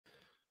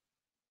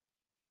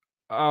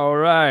All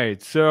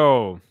right.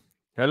 So,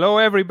 hello,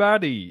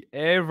 everybody,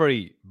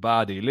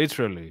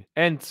 literally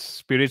and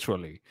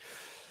spiritually.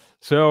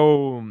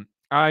 So,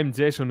 I'm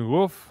Jason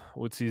Wolf,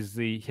 which is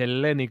the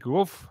Hellenic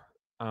Wolf.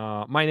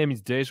 My name is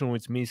Jason,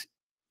 which means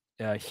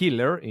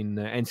healer in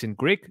ancient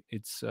Greek.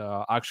 It's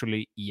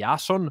actually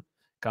Iason,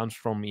 comes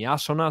from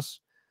Iasonas,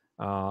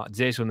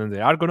 Jason and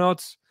the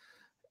Argonauts,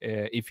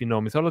 if you know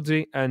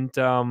mythology. And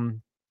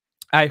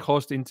I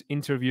host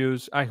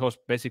interviews. I host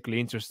basically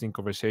interesting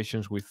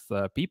conversations with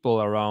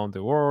people around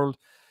the world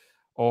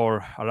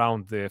or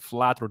around the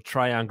flat or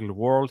triangle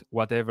world,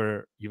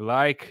 whatever you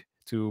like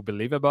to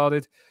believe about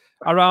it,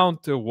 around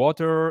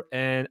water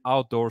and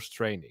outdoors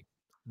training.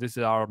 These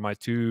are my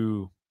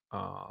two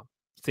uh,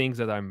 things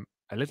that I'm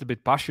a little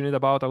bit passionate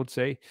about, I would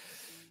say,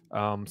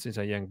 since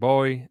a young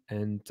boy.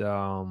 And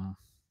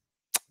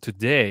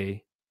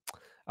today,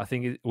 I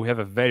think we have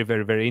a very,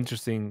 very, very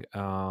interesting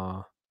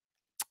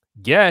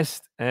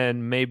guest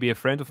and maybe a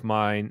friend of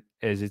mine,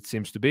 as it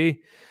seems to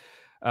be.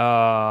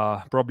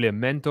 Probably a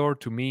mentor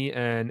to me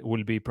and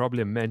will be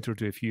probably a mentor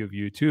to a few of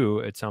you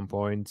too at some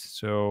point.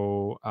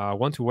 So I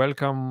want to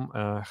welcome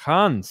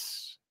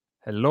Hans.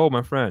 Hello,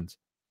 my friend.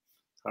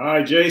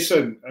 Hi,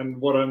 Jason, and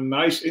what a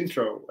nice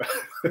intro.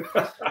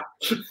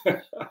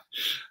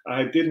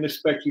 I didn't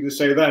expect you to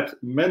say that,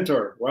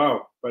 mentor.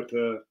 Wow, but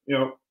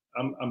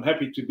I'm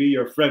happy to be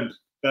your friend.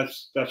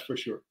 That's for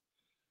sure.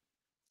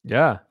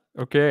 Yeah.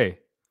 Okay.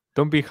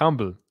 Don't be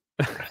humble.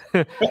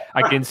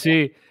 I can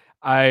see.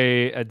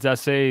 I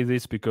just say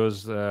this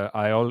because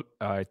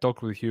I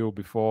talked with you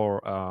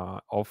before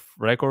off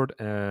record,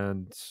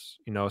 and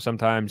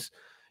sometimes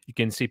you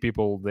can see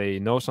people, they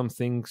know some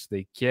things,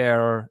 they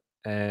care,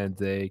 and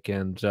they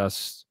can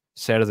just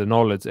share the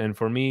knowledge. And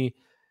for me,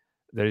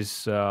 there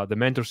is the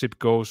mentorship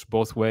goes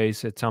both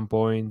ways. At some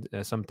point,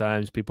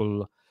 sometimes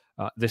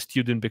the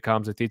student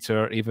becomes a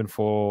teacher even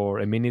for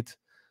a minute,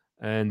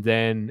 and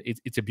then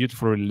it's a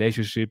beautiful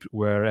relationship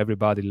where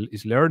everybody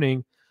is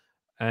learning.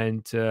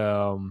 And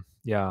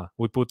yeah,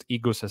 we put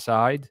egos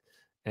aside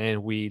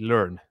and we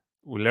learn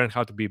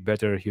how to be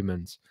better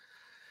humans.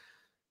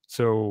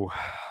 So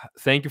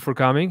thank you for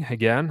coming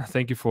again.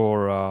 Thank you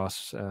for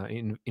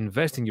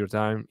investing your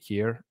time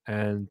here,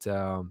 and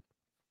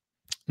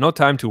no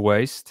time to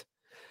waste.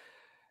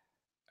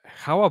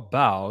 How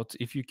about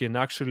if you can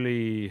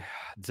actually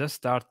just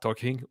start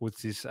talking,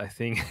 which is, I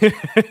think,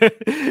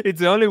 it's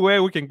the only way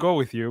we can go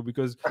with you,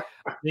 because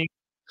I think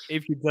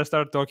if you just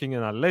start talking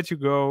and I'll let you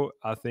go,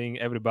 I think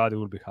everybody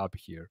will be happy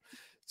here.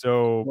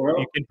 So you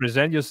Well, can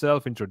present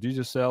yourself, introduce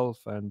yourself,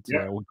 and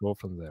yeah. we'll go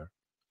from there.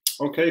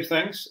 Okay,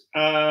 thanks.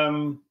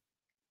 I'm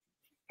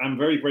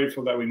very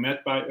grateful that we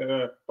met. By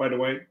the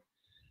way,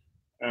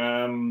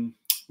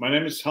 my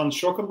name is Hans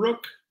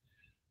Schokkenbroek.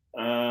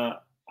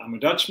 I'm a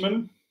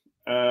Dutchman.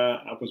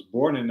 I was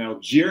born in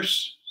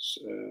Algiers,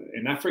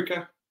 in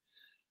Africa.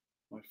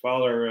 My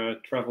father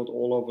traveled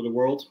all over the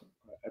world,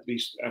 at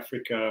least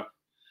Africa,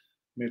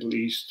 Middle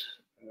East,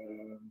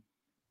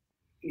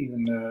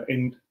 even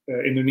in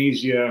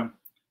Indonesia,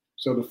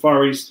 so the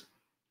Far East.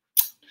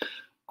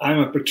 I'm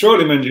a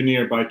petroleum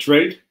engineer by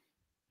trade.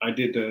 I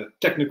did a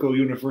technical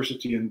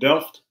university in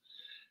Delft.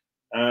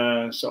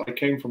 So I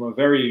came from a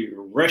very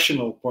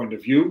rational point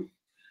of view.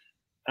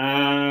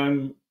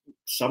 And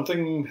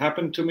something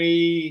happened to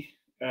me.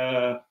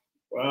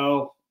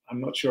 Well, I'm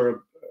not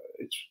sure.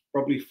 It's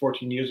probably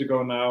 14 years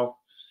ago now.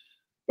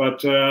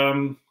 But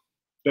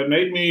that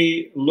made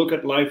me look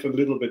at life a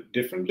little bit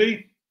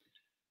differently.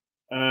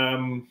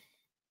 Um,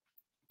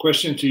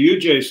 Question to you,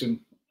 Jason.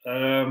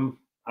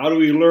 How do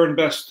we learn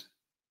best?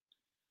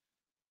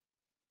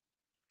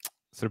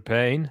 Through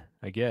pain,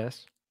 I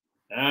guess.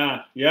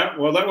 Yeah.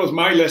 Well, that was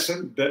my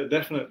lesson.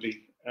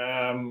 Definitely.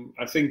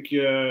 I think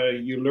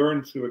you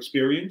learn through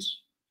experience.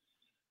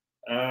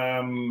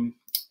 Um,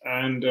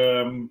 and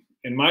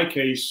in my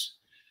case,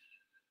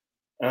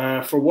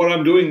 for what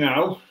I'm doing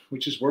now,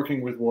 which is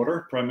working with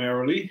water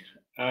primarily,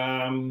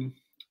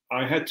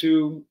 I had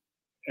to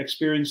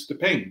experience the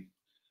pain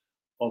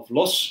of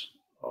loss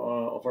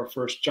of our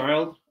first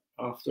child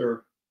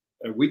after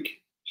a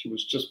week. She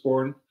was just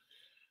born.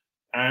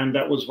 And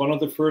that was one of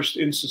the first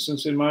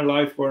instances in my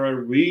life where I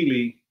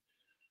really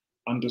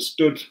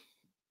understood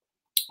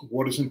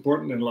what is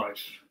important in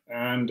life.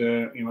 And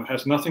it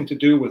has nothing to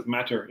do with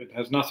matter. It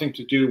has nothing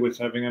to do with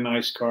having a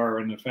nice car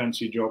and a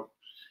fancy job.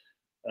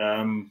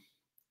 Um,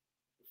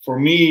 for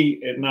me,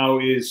 it now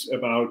is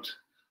about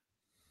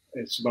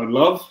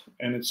love,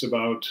 and it's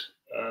about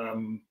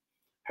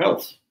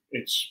health.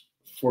 It's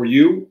for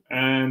you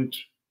and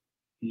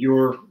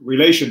your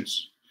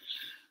relations,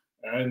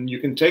 and you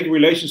can take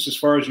relations as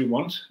far as you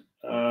want.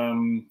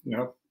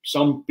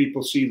 Some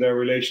people see their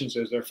relations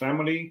as their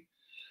family.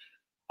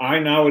 I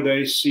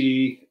nowadays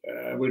see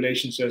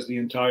relations as the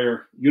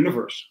entire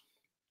universe.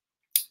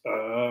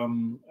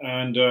 And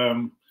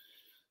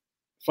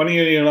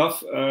Funnily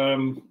enough,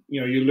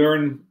 you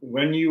learn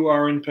when you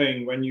are in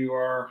pain, when you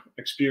are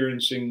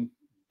experiencing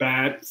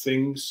bad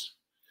things.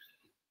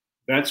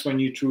 That's when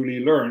you truly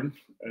learn.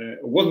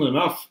 It wasn't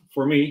enough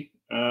for me.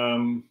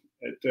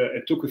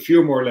 it took a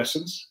few more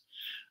lessons.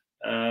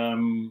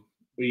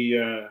 We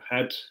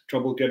had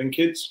trouble getting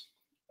kids,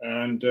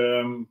 and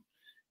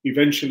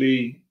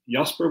eventually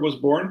Jasper was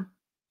born,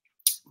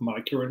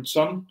 my current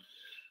son,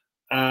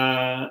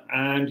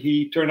 and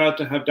he turned out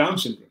to have Down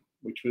syndrome,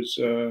 which was,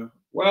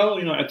 well,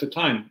 you know, at the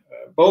time,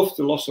 both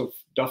the loss of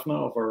Daphne,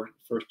 of our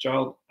first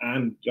child,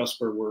 and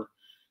Jasper were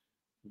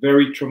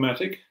very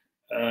traumatic.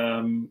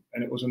 And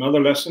it was another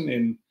lesson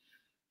in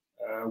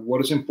what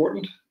is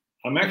important.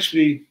 I'm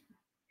actually,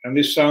 and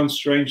this sounds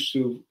strange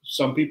to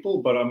some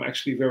people, but I'm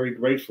actually very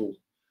grateful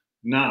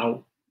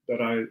now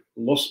that I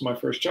lost my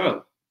first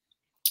child,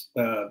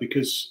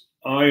 because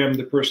I am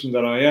the person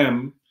that I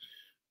am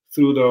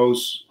through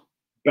those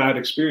bad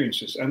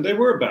experiences, and they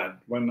were bad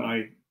when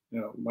I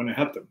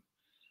had them.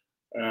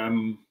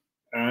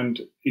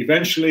 And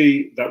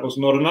eventually, that was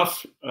not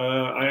enough.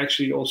 I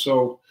actually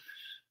also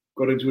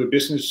got into a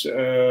business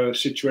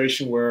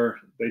situation where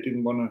they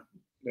didn't want to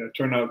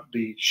turn out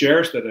the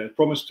shares that they had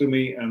promised to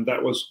me, and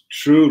that was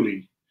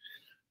truly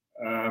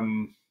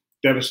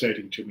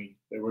devastating to me.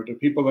 They were the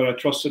people that I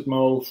trusted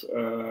most.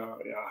 I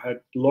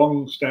had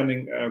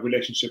long-standing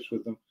relationships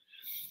with them,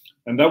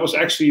 and that was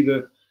actually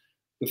the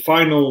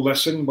final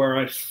lesson where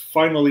I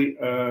finally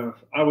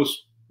I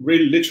was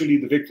really literally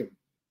the victim,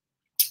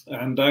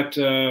 and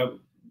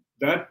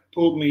that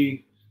pulled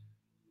me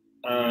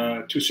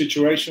to a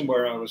situation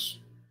where I was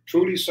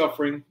truly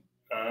suffering.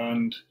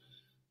 And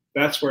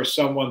that's where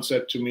someone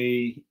said to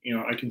me, you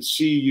know, I can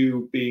see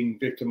you being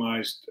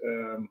victimized.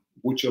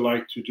 Would you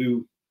like to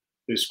do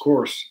this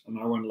course? And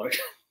I went like,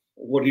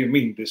 what do you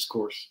mean this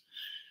course?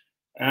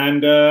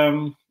 And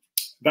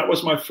that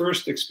was my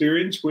first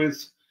experience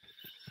with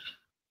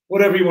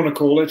whatever you want to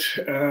call it,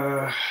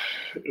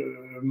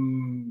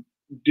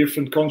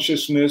 different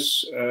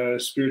consciousness,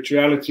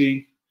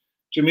 spirituality.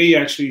 To me,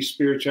 actually,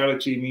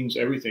 spirituality means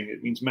everything.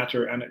 It means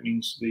matter, and it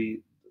means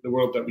the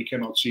world that we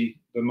cannot see,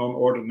 the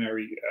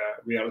non-ordinary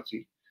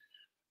reality.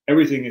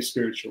 Everything is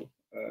spiritual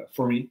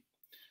for me.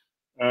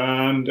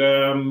 And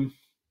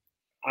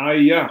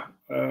I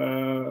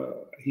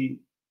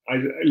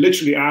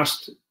literally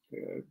asked,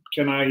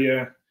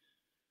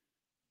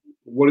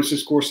 what is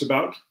this course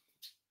about?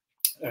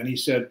 And he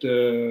said,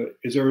 can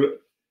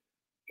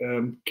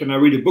I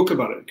read a book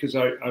about it? Because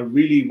I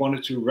really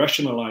wanted to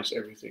rationalize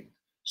everything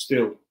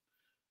still.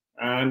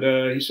 And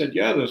he said,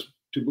 yeah, there's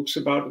 2 books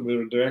about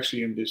it. They're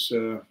actually in this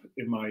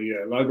in my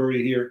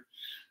library here.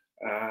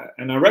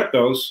 And I read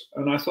those,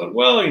 and I thought,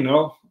 well, you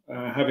know,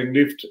 having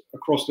lived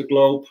across the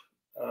globe,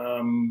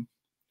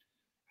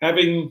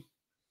 having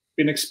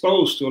been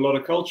exposed to a lot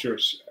of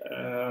cultures,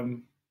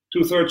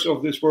 2/3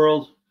 of this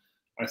world,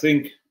 I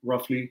think,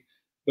 roughly,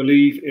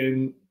 believe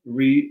in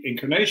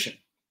reincarnation.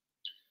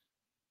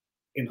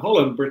 In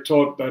Holland, we're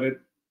taught that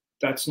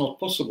that's not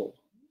possible.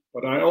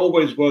 But I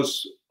always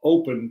was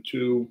open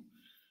to,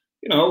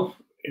 you know,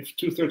 if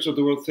 2/3 of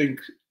the world think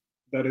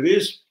that it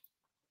is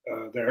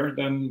there,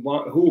 then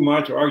who am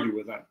I to argue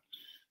with that?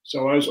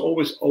 So I was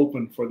always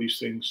open for these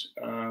things.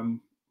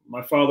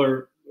 My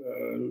father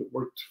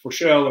worked for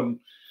Shell, and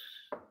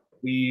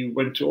we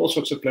went to all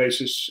sorts of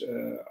places.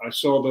 I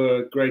saw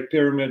the Great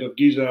Pyramid of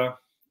Giza.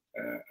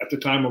 At the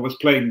time, I was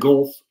playing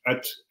golf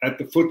at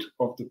the foot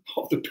of the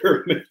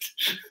pyramid,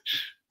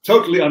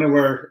 totally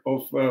unaware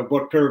of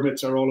what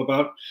pyramids are all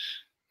about.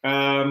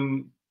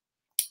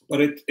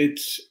 But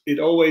it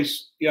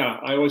always, yeah,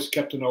 I always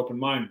kept an open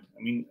mind.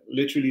 I mean,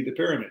 literally the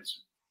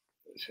pyramids.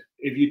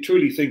 If you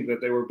truly think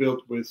that they were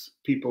built with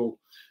people,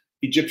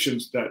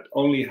 Egyptians, that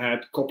only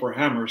had copper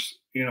hammers,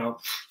 you know,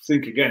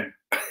 think again.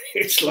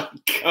 It's like,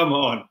 come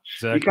on,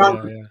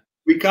 exactly.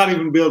 We can't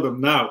even build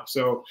them now.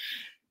 So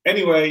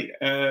anyway,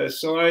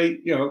 so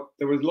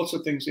there were lots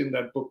of things in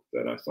that book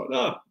that I thought,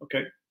 oh,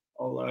 okay,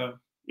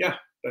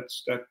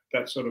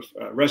 that sort of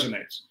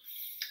resonates.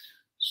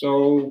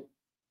 So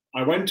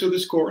I went to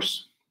this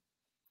course,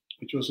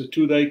 which was a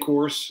 2-day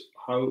course,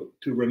 how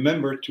to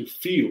remember to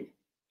feel.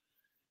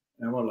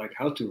 And I was like,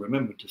 how to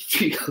remember to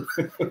feel?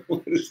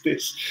 What is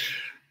this?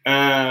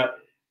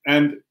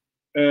 And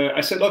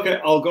I said,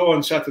 okay, I'll go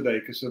on Saturday,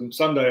 because on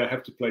Sunday I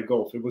have to play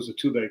golf. It was a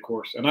 2-day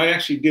course. And I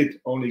actually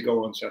did only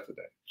go on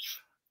Saturday.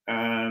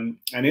 And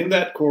in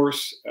that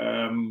course,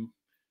 it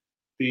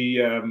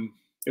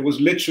was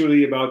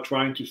literally about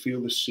trying to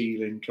feel the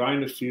ceiling, trying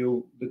to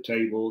feel the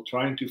table,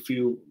 trying to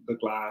feel the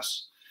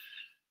glass.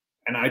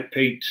 And I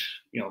paid,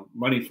 you know,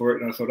 money for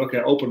it. And I thought, okay,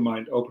 open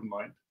mind, open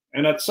mind.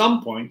 And at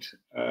some point,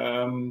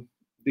 the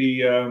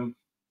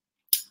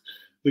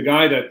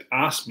guy that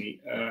asked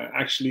me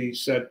actually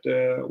said,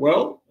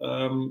 well,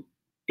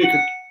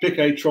 pick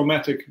a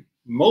traumatic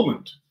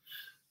moment.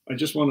 I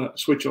just want to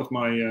switch off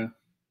my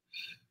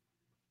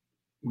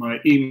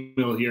my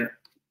email here,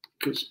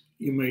 because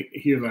you may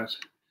hear that.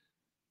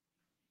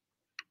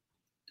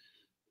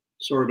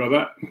 Sorry about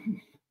that.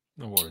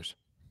 No worries.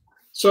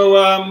 So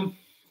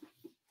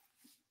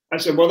I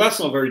said, well, that's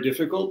not very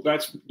difficult.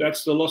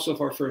 That's the loss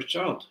of our first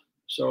child.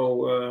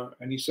 So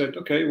and he said,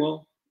 okay,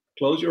 well,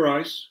 close your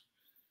eyes.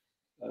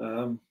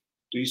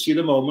 Do you see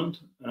the moment?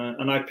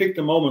 And I picked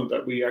the moment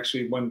that we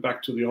actually went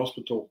back to the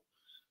hospital,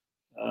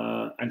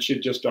 and she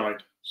had just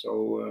died.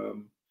 So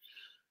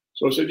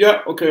I said,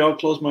 yeah, okay, I'll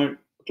close my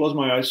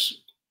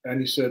eyes. And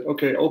he said,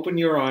 okay, open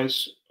your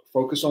eyes,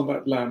 focus on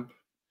that lamp.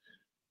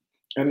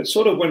 And it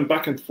sort of went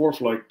back and forth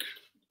like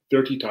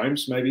 30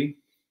 times maybe.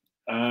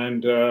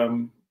 And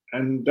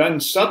then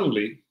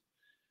suddenly,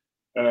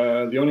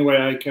 the only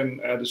way I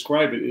can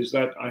describe it is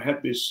that I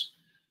had this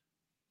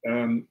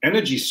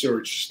energy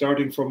surge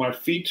starting from my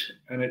feet,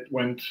 and it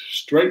went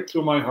straight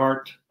through my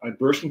heart. I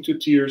burst into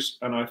tears,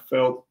 and I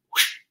felt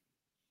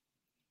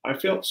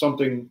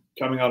something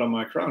coming out of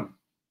my crown.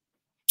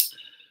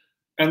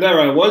 And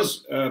there I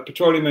was, a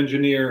petroleum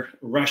engineer,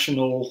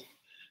 rational,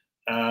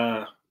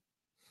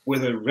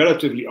 with a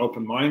relatively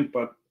open mind,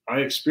 but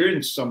I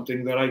experienced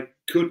something that I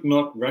could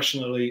not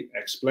rationally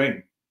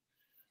explain.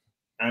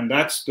 And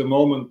that's the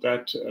moment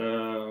that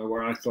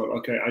where I thought,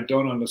 okay, I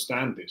don't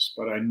understand this,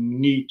 but I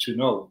need to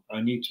know.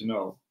 I need to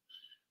know.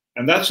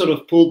 And that sort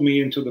of pulled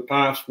me into the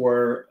path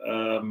where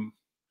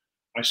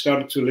I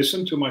started to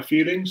listen to my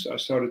feelings. I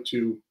started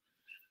to,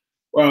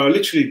 well, I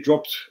literally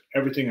dropped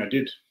everything I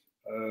did.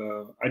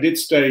 I did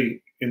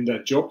stay in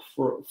that job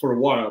for a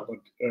while, but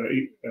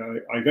I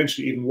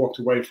eventually even walked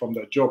away from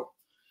that job.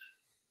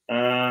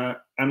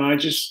 And I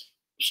just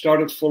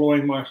started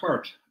following my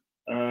heart.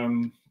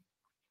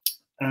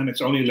 And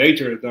it's only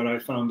later that I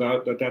found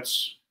out that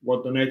that's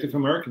what the Native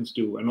Americans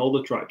do and all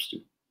the tribes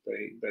do.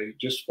 They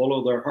just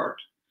follow their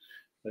heart.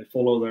 They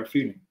follow their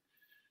feeling.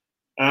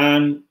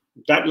 And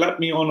that led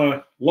me on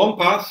a long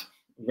path,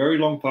 a very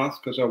long path,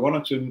 because I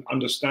wanted to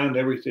understand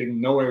everything,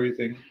 know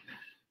everything.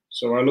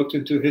 So I looked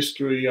into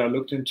history, I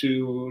looked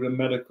into the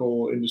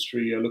medical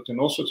industry, I looked in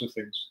all sorts of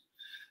things.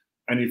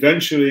 And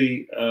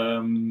eventually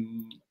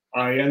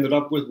I ended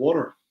up with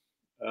water.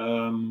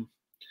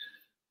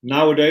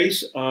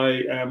 Nowadays,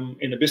 I am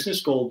in a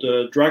business called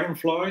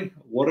Dragonfly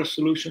Water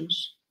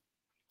Solutions,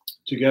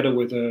 together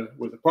with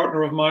a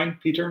partner of mine,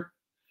 Peter,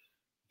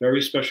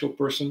 very special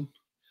person.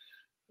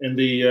 In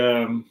the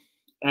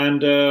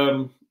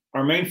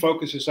our main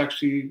focus is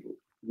actually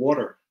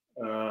water,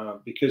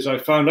 because I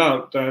found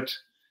out that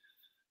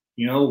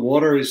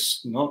water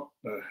is not.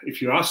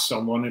 If you ask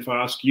someone, if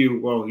I ask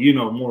you, well, you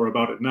know more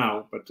about it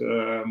now, but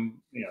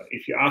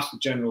if you ask the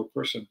general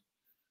person,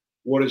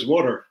 what is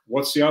water?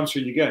 What's the answer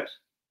you get?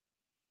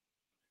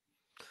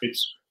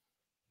 It's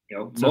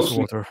mostly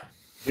water.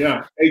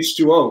 Yeah,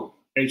 H2O.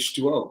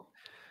 H2O.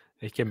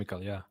 A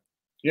chemical, yeah.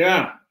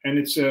 Yeah, and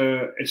it's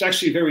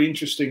actually very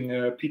interesting.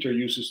 Peter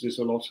uses this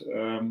a lot.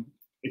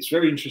 It's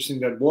very interesting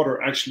that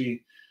water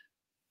actually,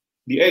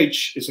 the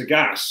H is a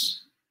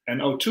gas and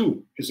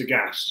O2 is a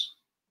gas.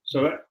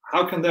 So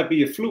how can that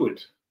be a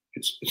fluid?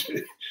 It's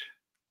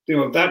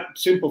that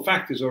simple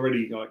fact is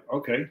already like,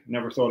 okay,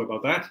 never thought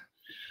about that.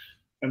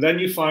 And then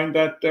you find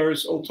that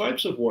there's all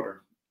types of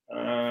water.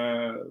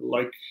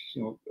 Like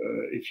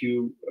if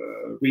you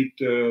read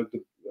the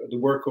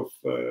work of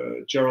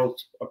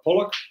Gerald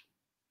Pollack,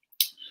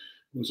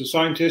 who was a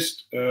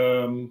scientist,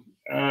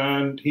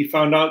 and he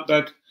found out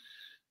that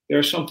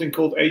there's something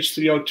called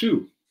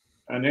H3O2,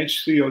 and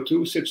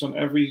H3O2 sits on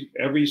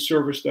every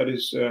surface that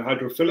is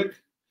hydrophilic,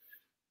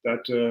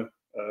 that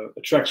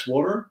attracts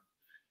water,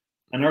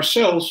 and our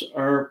cells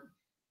are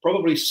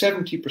probably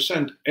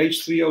 70%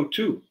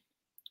 H3O2.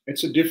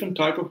 It's a different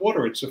type of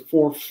water. It's a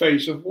fourth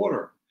phase of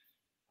water.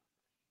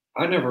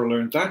 I never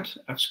learned that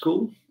at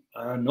school.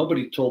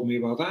 Nobody told me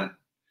about that.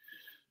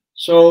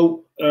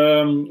 So,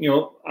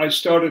 I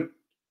started,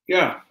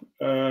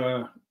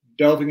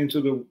 delving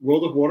into the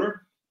world of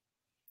water.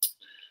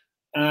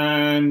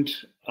 And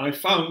I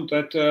found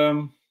that,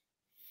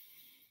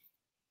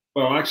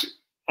 actually,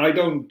 I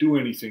don't do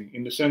anything,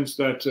 in the sense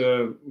that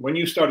when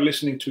you start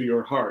listening to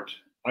your heart,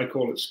 I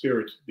call it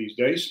spirit these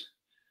days.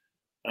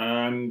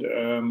 And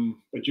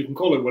but you can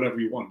call it whatever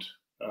you want.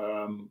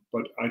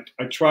 But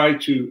I try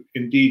to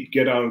indeed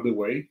get out of the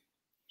way.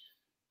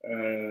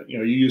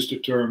 You use the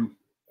term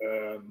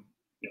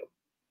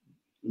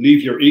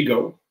leave your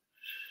ego.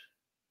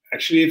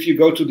 Actually, if you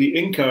go to the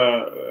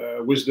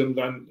Inca wisdom,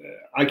 then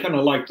I kind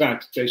of like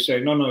that. They say,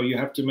 no, you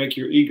have to make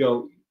your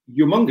ego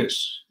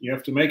humongous. You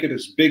have to make it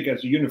as big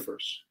as the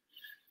universe.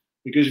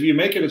 Because if you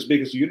make it as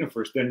big as the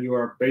universe, then you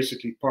are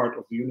basically part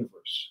of the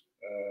universe.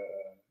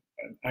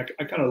 And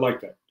I kind of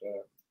like that.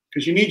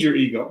 Because you need your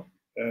ego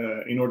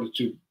in order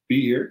to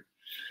be here.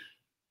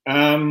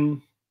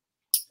 And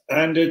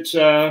it's,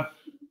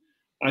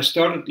 I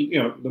started,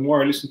 the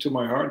more I listened to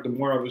my heart, the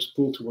more I was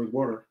pulled toward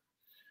water.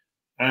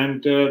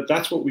 And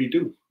that's what we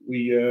do.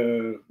 We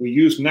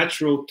use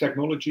natural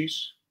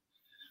technologies,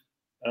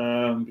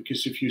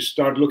 because if you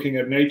start looking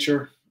at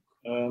nature,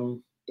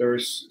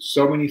 there's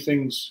so many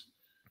things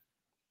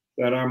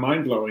that are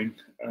mind-blowing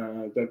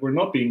that we're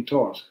not being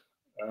taught.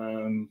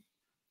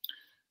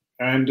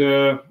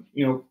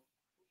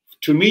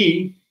 To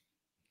me,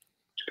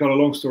 to cut a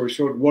long story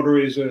short, water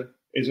is a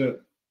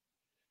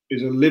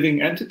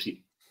living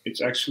entity. It's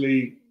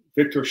actually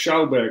Victor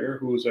Schauberger,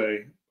 who is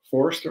a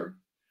forester,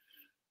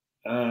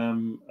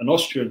 an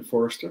Austrian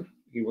forester.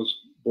 He was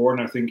born,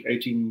 I think,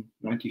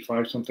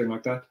 1895, something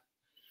like that.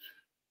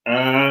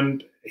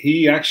 And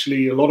he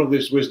actually, a lot of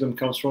this wisdom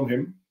comes from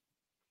him.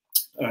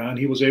 And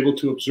he was able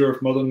to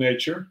observe Mother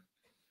Nature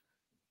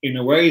in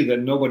a way that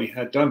nobody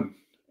had done.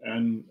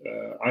 And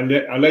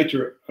I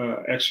later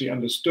actually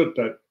understood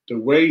that the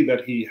way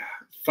that he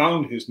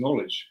found his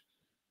knowledge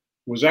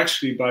was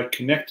actually by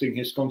connecting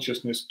his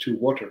consciousness to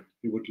water.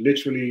 He would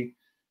literally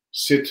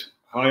sit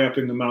high up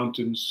in the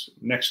mountains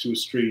next to a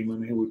stream,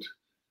 and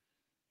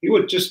he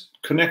would just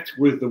connect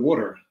with the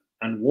water,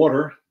 and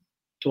water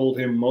told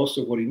him most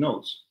of what he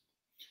knows.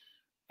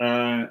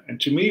 And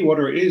to me,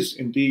 water is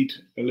indeed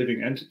a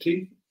living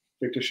entity.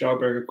 Victor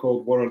Schauberger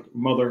called water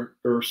Mother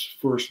Earth's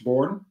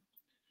firstborn.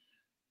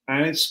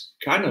 And it's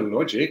kind of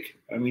logic.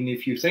 I mean,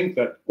 if you think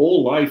that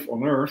all life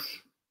on Earth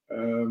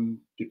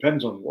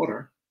depends on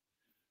water,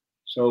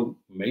 so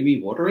maybe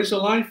water is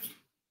alive,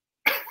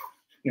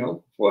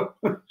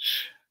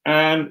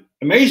 And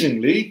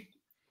amazingly,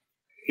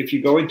 if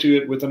you go into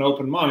it with an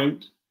open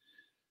mind,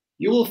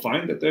 you will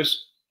find that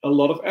there's a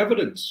lot of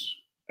evidence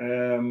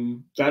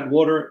that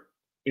water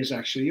is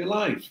actually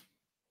alive.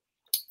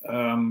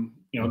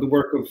 The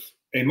work of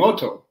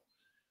Emoto,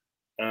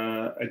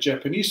 a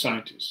Japanese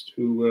scientist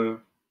who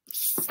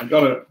I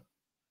got a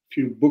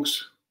few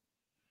books.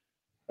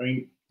 I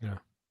mean,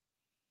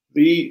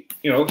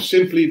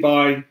 simply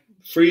by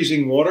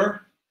freezing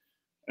water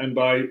and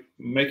by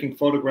making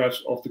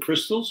photographs of the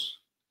crystals,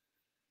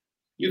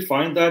 you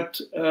find that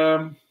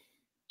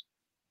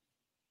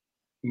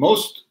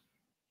most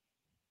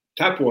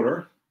tap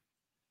water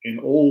in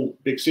all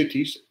big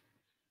cities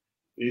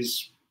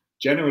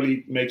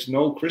generally makes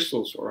no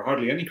crystals or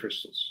hardly any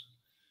crystals.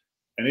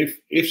 And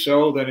if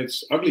so, then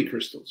it's ugly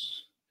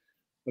crystals.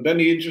 But then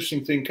the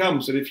interesting thing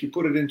comes that if you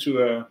put it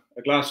into a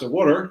glass of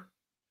water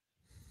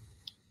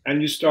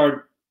and you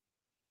start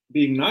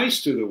being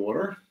nice to the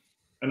water,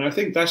 and I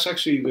think that's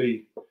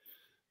actually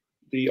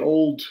the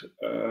old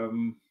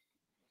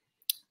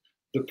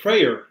the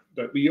prayer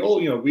that we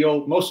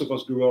all most of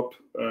us grew up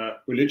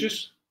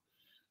religious,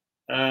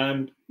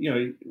 and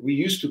we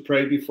used to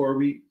pray before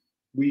we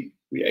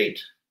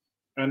ate,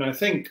 and I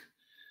think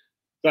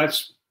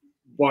that's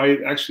why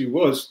it actually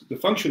was the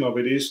function of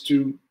it is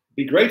to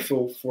be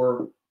grateful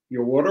for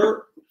your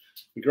water,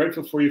 be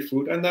grateful for your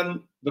food, and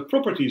then the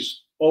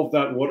properties of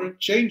that water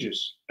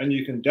changes, and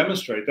you can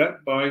demonstrate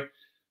that by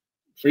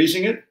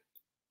freezing it,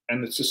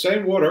 and it's the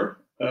same water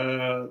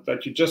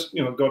that you just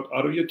got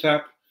out of your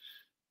tap,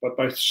 but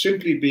by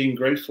simply being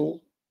grateful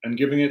and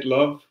giving it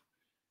love,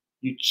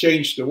 you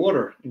change the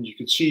water, and you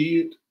can see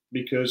it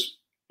because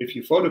if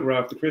you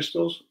photograph the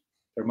crystals,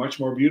 they're much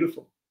more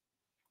beautiful.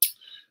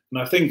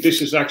 And I think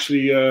this is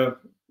actually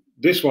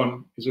this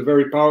one is a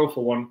very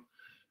powerful one.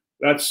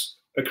 That's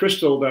a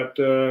crystal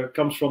that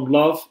comes from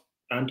love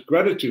and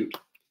gratitude.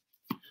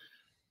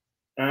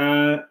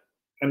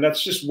 And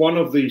that's just one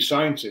of the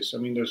sciences. I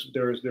mean,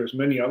 there's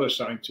many other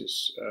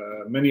scientists,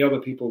 many other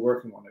people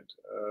working on it.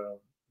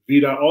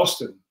 Vida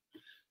Austin,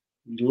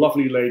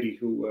 lovely lady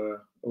who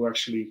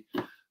actually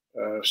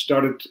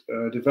started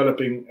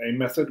developing a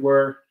method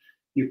where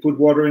you put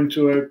water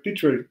into a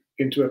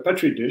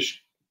petri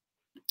dish,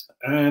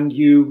 and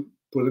you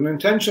put an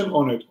intention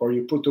on it, or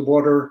you put the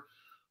water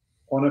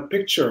on a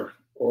picture,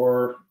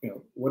 or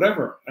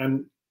whatever.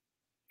 And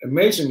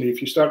amazingly, if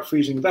you start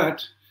freezing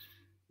that,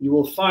 you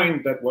will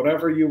find that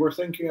whatever you were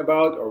thinking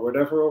about or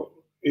whatever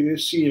it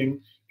is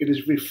seeing, it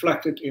is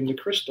reflected in the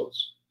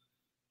crystals.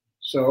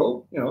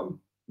 So,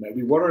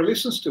 maybe water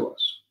listens to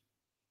us.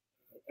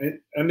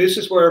 And this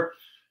is where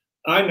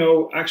I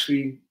know,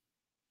 actually,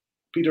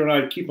 Peter and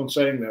I keep on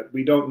saying that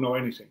we don't know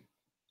anything.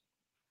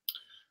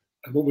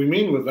 And what we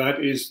mean with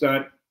that is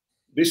that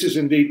this is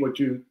indeed what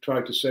you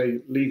try to say,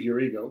 leave your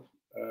ego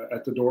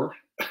at the door.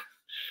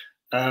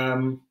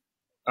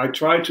 I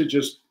try to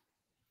just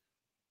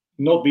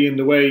not be in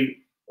the way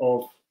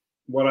of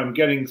what I'm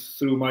getting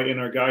through my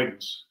inner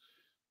guidance.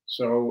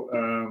 So,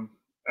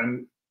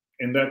 and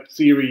in that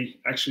theory,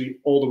 actually,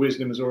 all the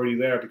wisdom is already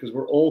there because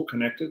we're all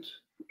connected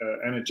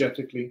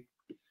energetically.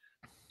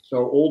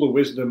 So all the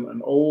wisdom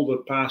and all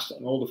the past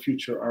and all the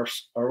future are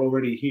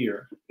already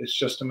here. It's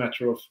just a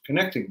matter of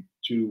connecting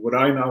to what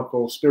I now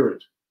call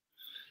spirit.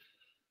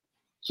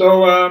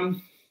 So,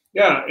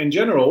 in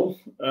general,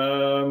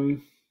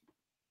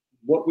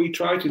 what we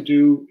try to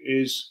do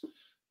is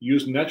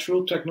use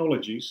natural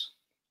technologies,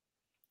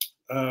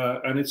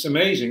 and it's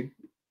amazing.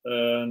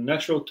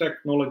 Natural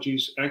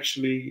technologies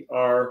actually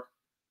are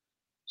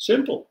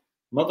simple.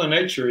 Mother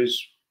Nature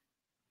is,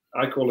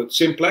 I call it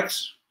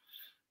simplex.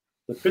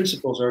 The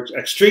principles are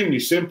extremely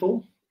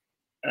simple,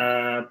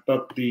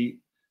 but the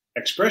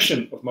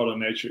expression of Mother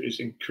Nature is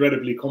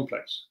incredibly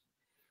complex.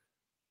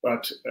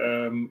 But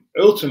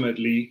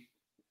ultimately,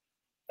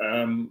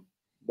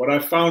 what I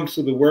found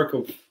through the work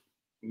of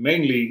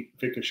mainly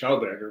Victor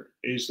Schauberger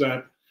is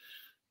that,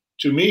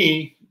 to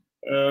me,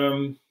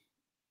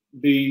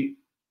 the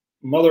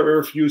Mother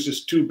Earth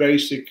uses two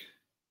basic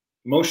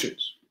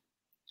motions.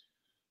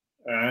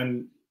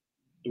 And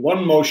the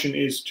one motion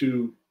is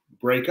to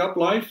break up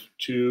life,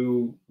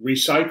 to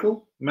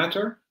recycle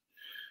matter.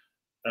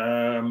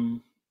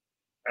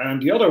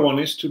 And the other one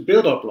is to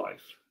build up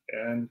life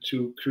and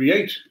to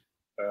create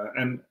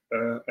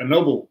a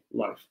noble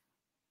life.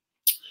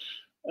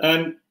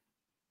 And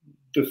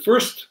the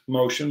first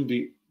motion,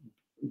 the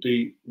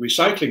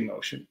recycling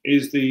motion,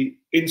 is the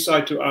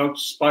inside to out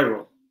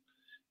spiral.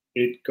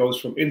 It goes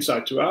from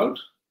inside to out.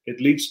 It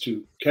leads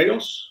to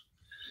chaos.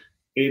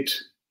 It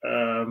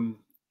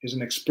is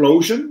an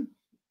explosion.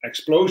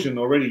 Explosion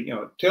already,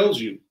 tells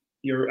you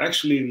you're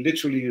actually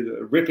literally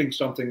ripping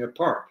something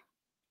apart.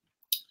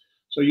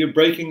 So you're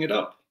breaking it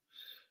up.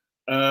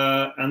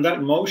 And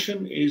that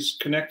motion is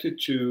connected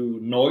to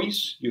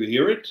noise. You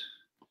hear it.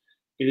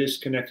 It is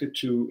connected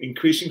to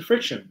increasing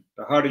friction.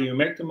 The harder you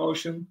make the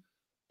motion,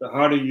 the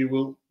harder you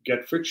will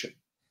get friction.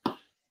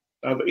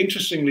 Now,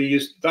 interestingly,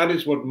 that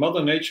is what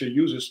Mother Nature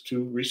uses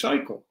to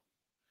recycle.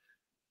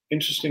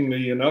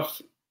 Interestingly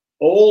enough,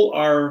 all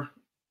our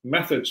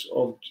methods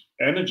of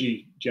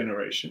energy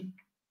generation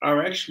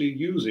are actually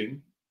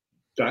using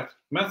that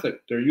method.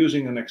 They're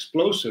using an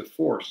explosive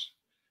force.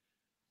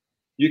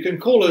 You can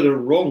call it a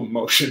wrong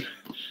motion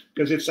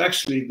because it's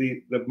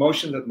actually the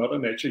motion that Mother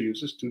Nature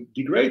uses to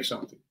degrade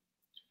something.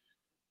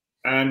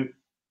 And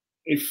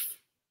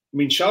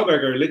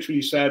Schauberger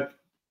literally said,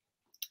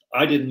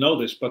 I didn't know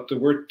this, but the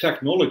word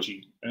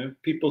technology,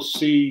 people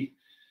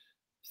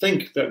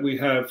think that we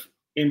have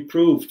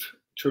improved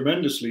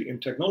tremendously in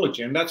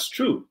technology, and that's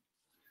true.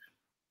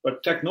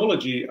 But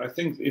technology, I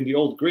think in the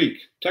old Greek,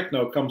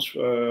 techno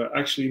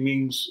actually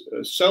means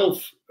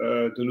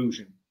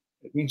self-delusion.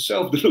 It means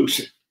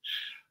self-delusion.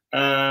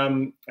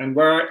 And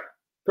where,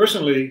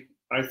 personally,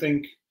 I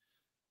think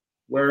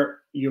where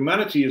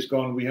humanity has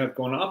gone, we have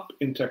gone up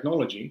in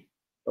technology,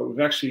 but we've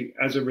actually,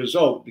 as a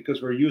result,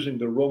 because we're using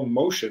the wrong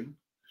motion,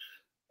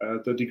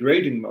 the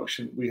degrading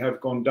motion, we have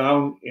gone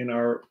down in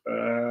our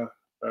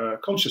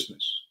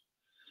consciousness.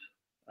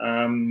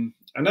 And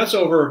that's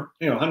over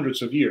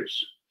hundreds of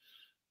years.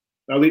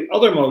 Now, the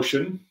other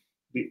motion,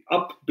 the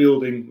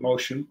upbuilding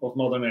motion of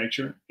Mother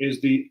Nature,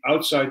 is the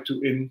outside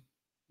to in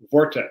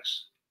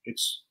vortex.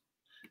 It's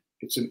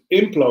an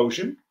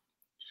implosion,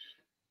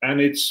 and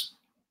it's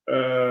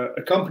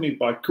accompanied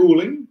by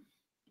cooling.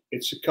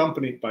 It's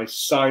accompanied by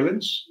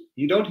silence.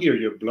 You don't hear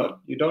your blood.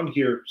 You don't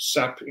hear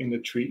sap in the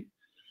tree.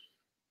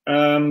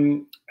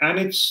 And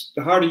it's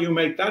the harder you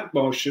make that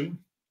motion,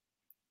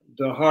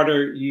 the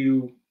harder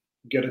you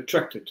get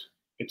attracted.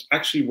 It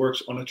actually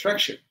works on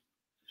attraction.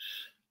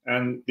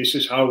 And this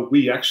is how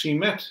we actually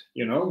met,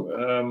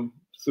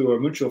 through a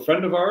mutual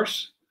friend of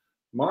ours,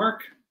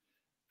 Mark.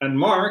 And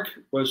Mark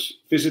was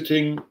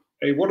visiting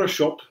a water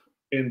shop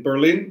in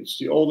Berlin. It's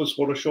the oldest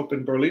water shop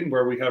in Berlin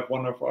where we have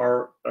one of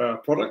our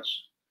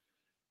products.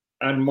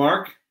 And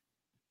Mark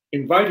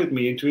invited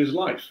me into his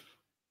life.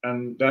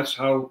 And that's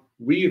how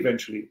we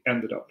eventually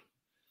ended up.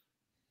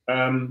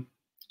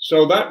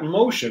 So that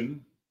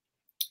motion,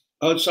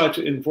 outside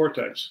to in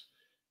vortex,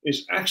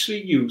 is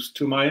actually used,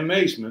 to my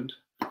amazement,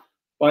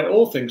 by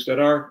all things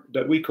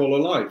that we call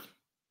alive.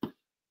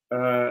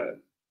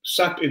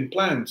 Sap in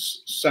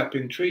plants, sap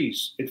in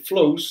trees. It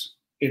flows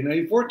in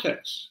a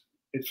vortex.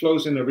 It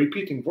flows in a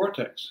repeating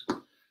vortex.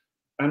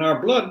 And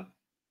our blood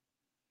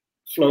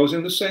flows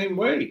in the same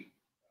way.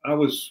 I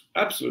was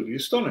absolutely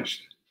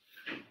astonished.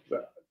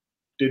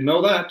 Didn't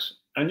know that.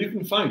 And you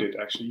can find it,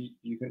 actually.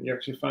 You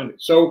actually find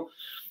it. So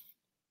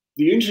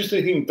the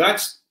interesting thing,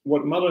 that's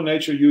what Mother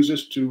Nature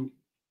uses to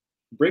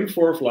bring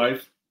forth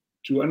life,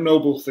 to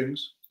ennoble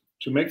things,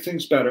 to make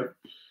things better.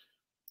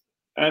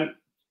 And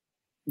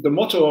the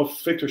motto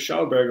of Victor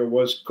Schauberger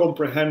was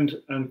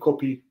comprehend and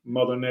copy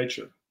Mother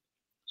Nature.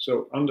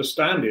 So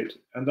understand it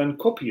and then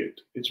copy it.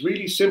 It's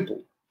really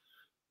simple.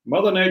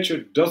 Mother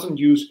Nature doesn't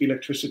use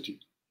electricity,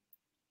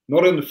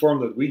 not in the form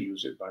that we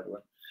use it, by the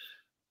way.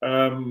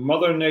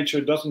 Mother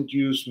Nature doesn't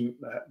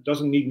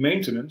need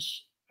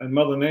maintenance, and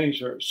Mother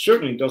Nature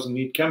certainly doesn't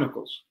need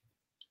chemicals.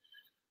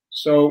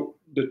 So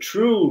the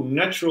true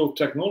natural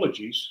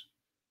technologies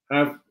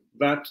have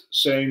that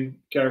same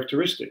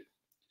characteristic.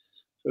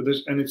 So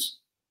and it's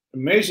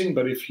amazing,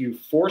 but if you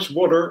force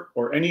water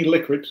or any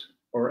liquid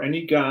or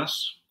any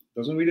gas,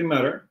 doesn't really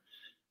matter,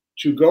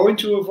 to go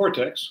into a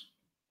vortex,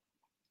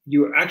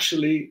 you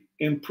actually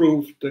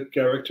improve the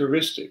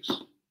characteristics.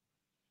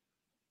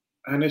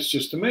 And it's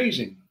just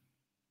amazing.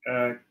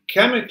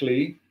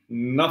 Chemically,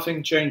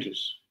 nothing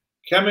changes.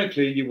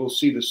 Chemically, you will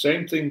see the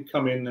same thing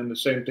come in and the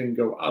same thing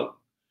go out.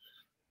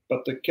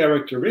 But the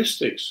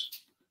characteristics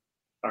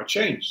are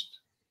changed.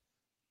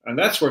 And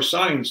that's where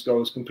science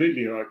goes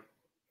completely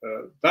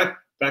like,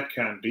 that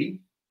can't be.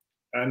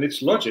 And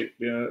it's logic,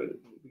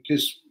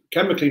 because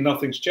chemically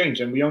nothing's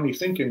changed, and we only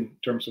think in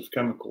terms of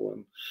chemical.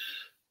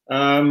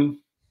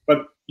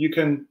 But you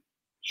can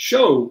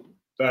show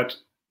that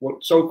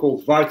what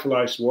so-called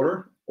vitalized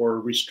water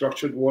or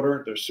restructured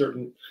water, there's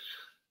certain,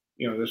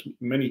 there's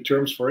many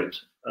terms for it,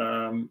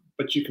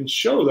 but you can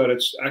show that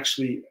it's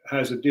actually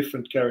has a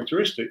different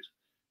characteristic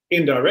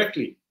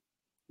indirectly.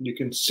 You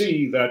can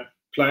see that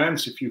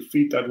plants, if you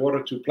feed that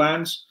water to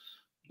plants,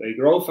 they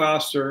grow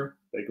faster,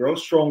 they grow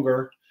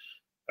stronger,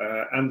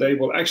 and they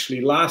will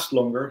actually last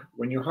longer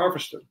when you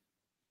harvest them.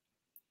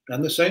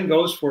 And the same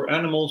goes for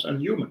animals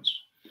and humans.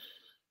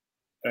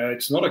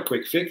 It's not a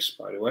quick fix,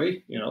 by the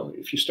way.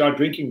 If you start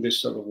drinking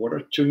this sort of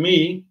water, to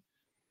me,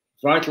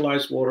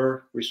 vitalized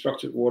water,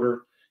 restructured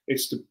water,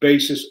 it's the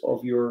basis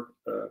of your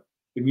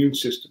immune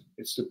system.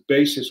 It's the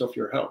basis of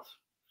your health.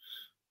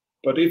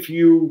 But if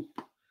you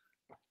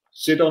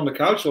sit on the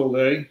couch all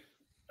day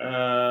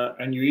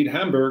and you eat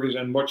hamburgers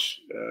and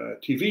watch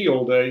TV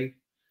all day,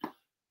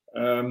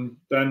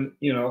 then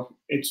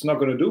it's not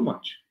going to do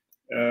much.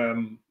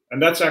 And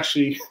that's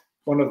actually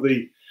one of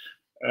the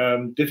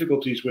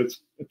difficulties with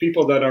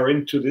people that are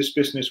into this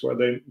business, where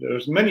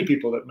there's many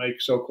people that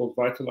make so-called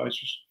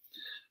vitalizers,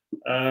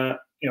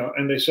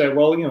 and they say,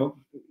 well,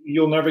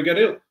 you'll never get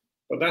ill.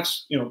 But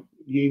that's, you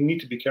need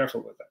to be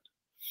careful with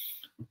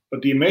that.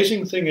 But the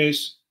amazing thing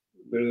is,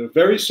 with a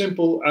very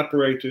simple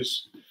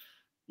apparatus,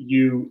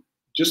 you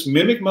just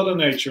mimic Mother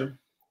Nature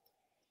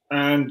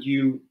and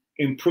you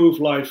improve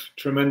life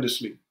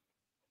tremendously.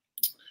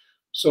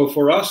 So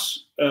for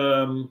us,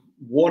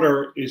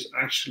 water is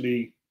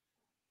actually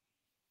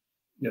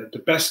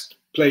the best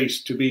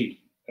place to be,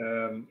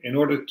 in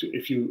order to,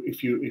 if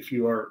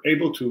you are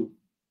able to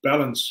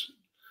balance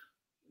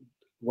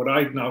what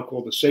I now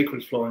call the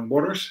sacred flowing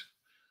waters,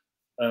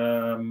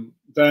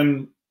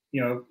 then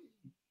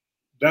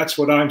that's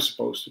what I'm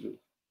supposed to do.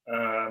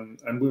 And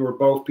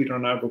Peter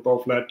and I were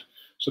both led.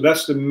 So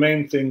that's the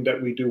main thing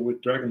that we do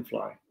with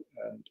Dragonfly,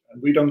 and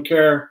we don't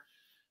care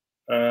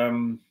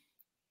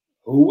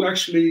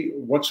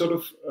what sort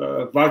of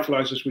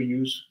vitalizers we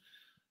use.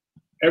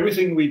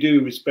 Everything we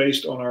do is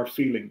based on our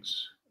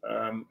feelings,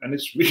 and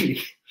it's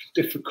really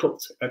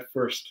difficult at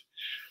first,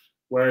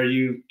 where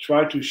you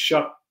try to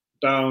shut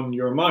down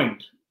your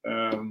mind,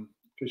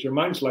 because your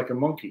mind's like a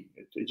monkey.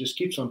 It just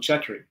keeps on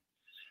chattering,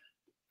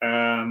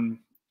 and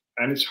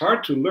it's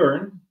hard to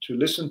learn to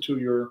listen to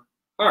your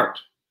heart.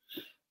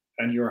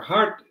 And your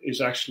heart is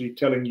actually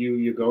telling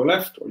you go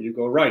left or you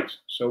go right.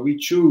 So we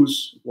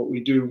choose what we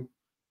do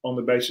on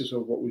the basis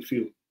of what we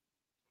feel.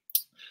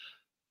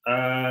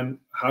 And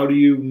how do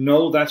you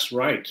know that's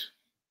right?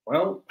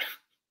 Well,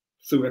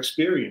 through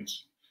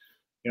experience.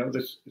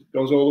 This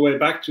goes all the way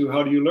back to,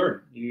 how do you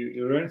learn?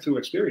 You learn through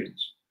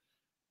experience.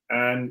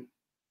 And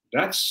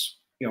that's,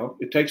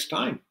 it takes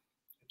time.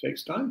 It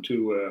takes time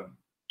to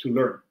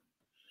learn.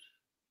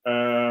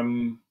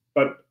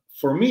 But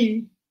for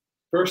me,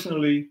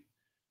 personally,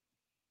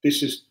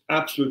 this is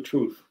absolute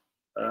truth.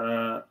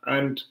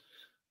 And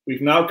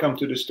we've now come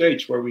to the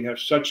stage where we have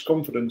such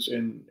confidence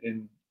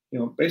in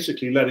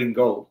basically letting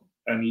go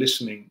and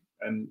listening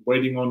and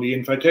waiting on the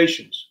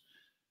invitations.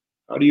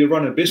 How do you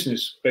run a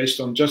business based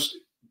on just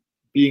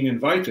being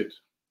invited?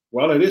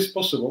 Well, it is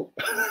possible.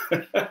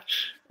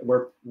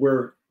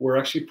 We're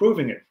actually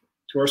proving it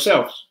to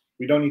ourselves.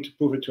 We don't need to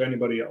prove it to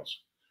anybody else.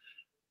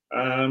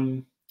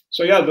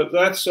 So yeah,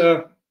 that's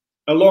a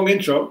long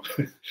intro,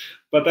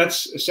 but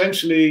that's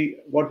essentially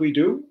what we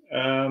do.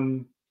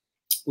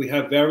 We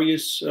have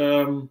various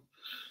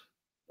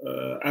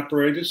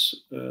apparatus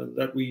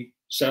that we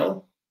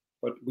sell,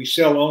 but we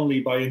sell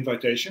only by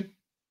invitation.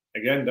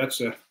 Again,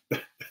 that's a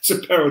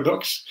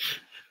paradox,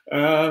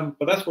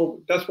 but that's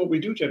what we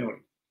do generally.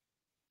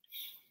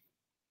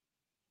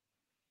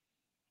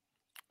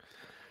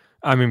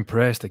 I'm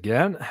impressed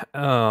again.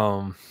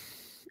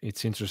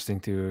 It's interesting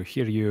to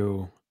hear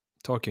you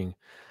talking.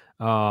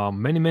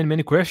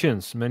 Many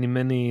questions,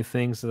 many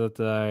things that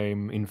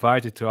I'm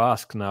invited to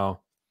ask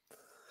now.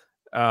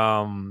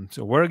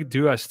 So where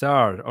do I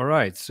start? All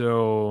right,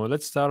 so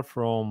let's start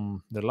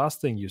from the last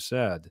thing you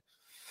said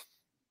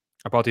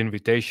about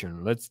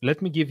invitation.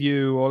 Let me give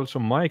you also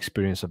my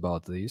experience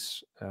about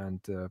this,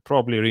 and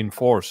probably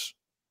reinforce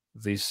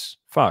this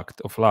fact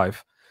of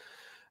life.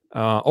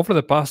 Over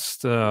the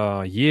past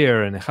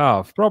year and a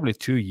half, probably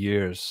 2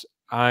 years,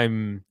 I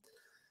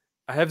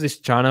have this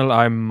channel.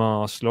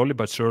 I'm slowly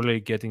but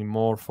surely getting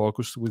more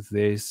focused with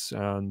this,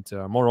 and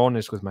more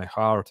honest with my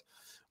heart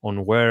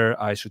on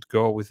where I should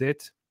go with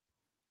it.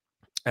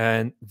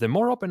 And the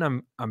more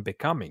open I'm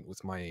becoming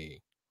with my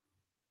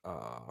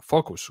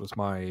focus, with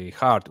my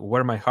heart,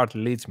 where my heart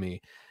leads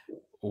me,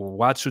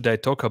 what should I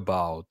talk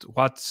about?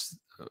 What's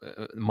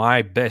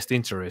my best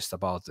interest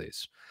about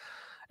this?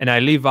 And I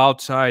leave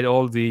outside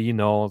all the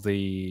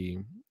the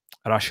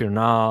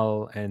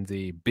rationale and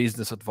the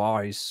business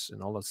advice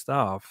and all that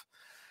stuff.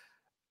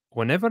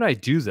 Whenever I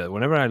do that,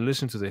 whenever I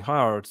listen to the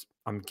heart,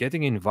 I'm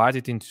getting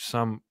invited into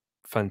some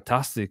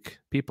fantastic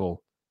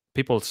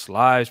people's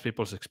lives,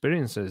 people's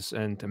experiences,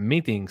 and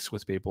meetings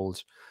with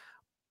people's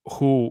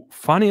who,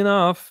 funny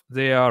enough,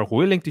 they are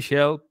willing to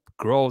help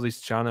grow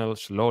this channel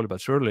slowly but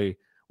surely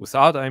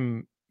without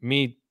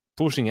me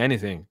pushing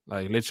anything.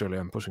 Like literally,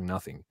 I'm pushing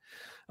nothing.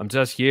 I'm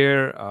just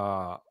here.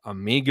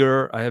 I'm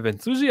eager. I have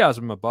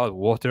enthusiasm about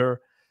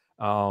water.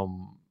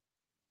 I'm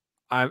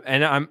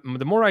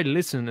the more I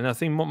listen, and I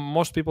think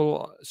most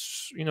people,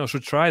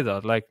 should try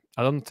that. Like,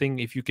 I don't think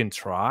if you can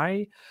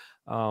try,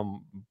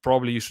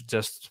 probably you should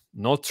just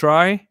not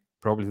try.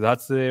 Probably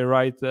that's the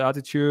right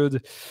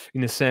attitude,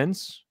 in a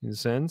sense.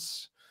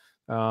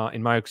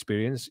 in my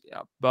experience.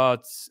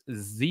 But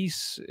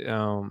this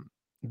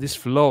this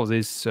flow,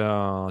 this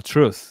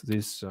truth,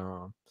 this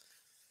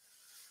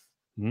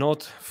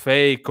not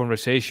fake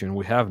conversation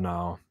we have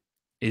now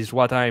is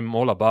what I'm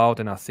all about.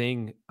 And I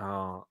think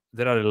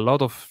there are a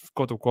lot of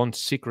quote unquote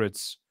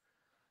secrets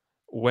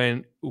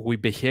when we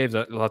behave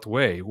that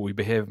way. We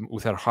behave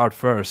with our heart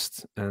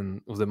first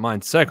and with the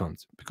mind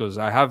second. Because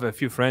I have a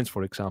few friends,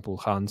 for example,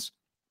 Hans,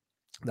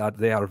 that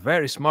they are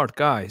very smart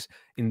guys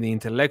in the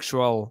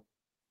intellectual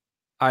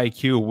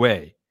IQ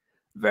way.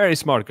 Very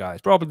smart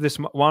guys. Probably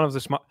one of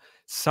the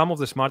some of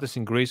the smartest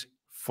in Greece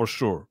for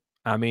sure.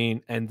 I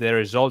mean, and the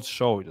results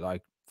show it,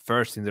 like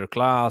first in their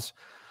class,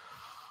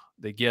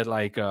 they get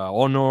like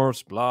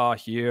honors, blah,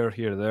 here,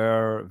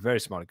 there. Very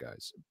smart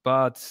guys.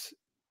 But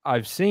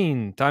I've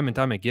seen time and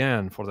time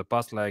again for the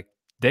past like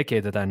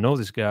decade that I know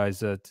these guys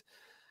that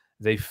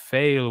they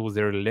fail with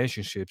their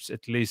relationships.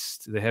 At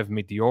least they have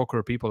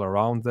mediocre people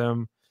around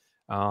them.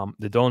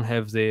 They don't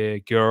have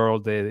the girl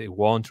they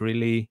want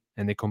really,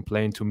 and they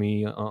complain to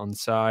me on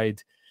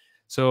side.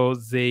 So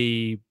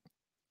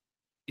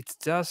it's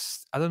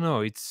just, I don't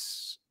know.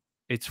 It's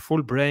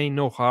full brain,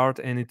 no heart,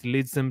 and it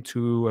leads them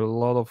to a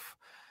lot of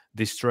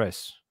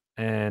distress.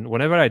 And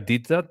whenever I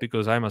did that,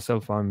 because I'm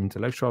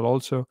intellectual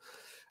also,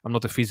 I'm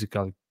not a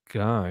physical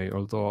guy,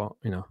 although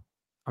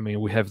I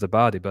mean, we have the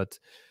body, but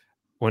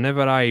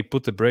whenever I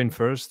put the brain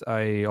first,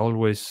 I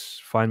always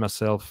find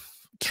myself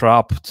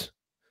trapped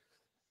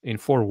in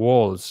four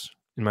walls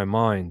in my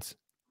mind.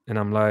 And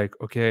I'm like,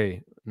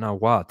 okay, now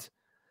what?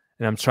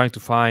 And I'm trying to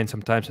find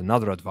sometimes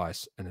another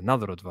advice and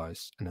another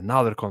advice and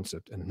another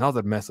concept and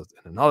another method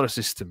and another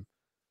system.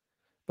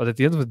 But at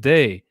the end of the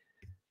day,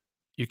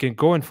 you can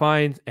go and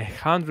find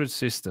 100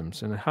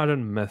 systems and 100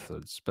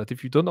 methods. But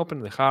if you don't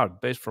open the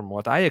heart, based from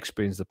what I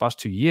experienced the past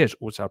 2 years,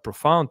 which are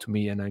profound to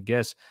me, and I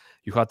guess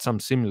you had some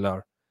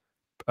similar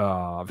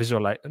not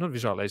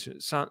visualization,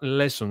 some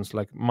lessons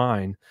like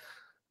mine.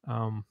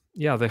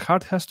 Yeah, the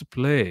heart has to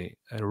play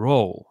a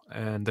role,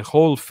 and the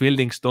whole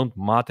feelings don't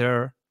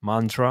matter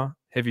mantra.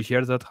 Have you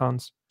heard that,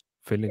 Hans?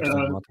 Feelings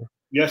don't matter.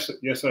 Yes,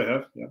 I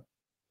have. Yeah.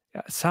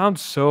 Yeah, it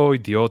sounds so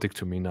idiotic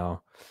to me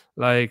now.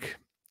 Like,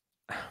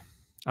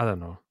 I don't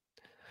know.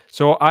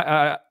 So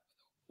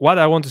what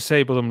I want to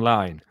say, bottom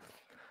line,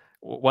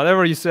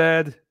 whatever you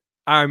said,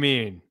 I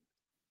mean.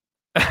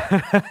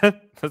 Okay.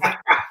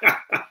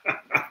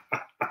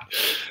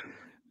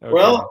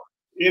 Well,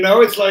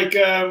 it's like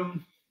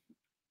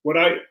what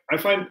I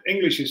find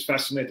English is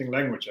fascinating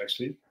language.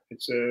 Actually,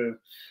 it's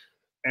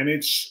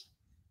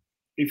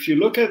if you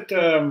look at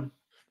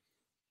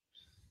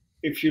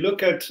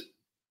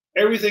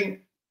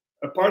everything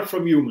apart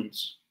from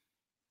humans,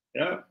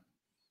 yeah,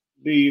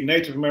 the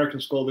Native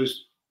Americans call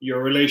this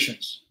your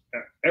relations.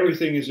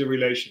 Everything is a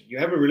relation. You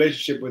have a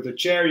relationship with the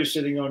chair you're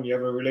sitting on. You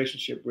have a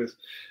relationship with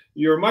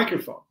your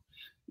microphone.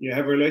 You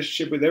have a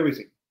relationship with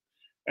everything,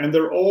 and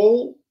they're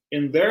all,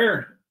 in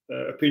their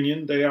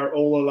opinion, they are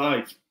all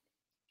alive.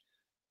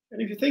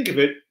 And if you think of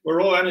it,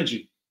 we're all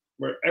energy.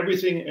 Where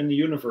everything in the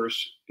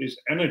universe is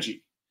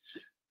energy.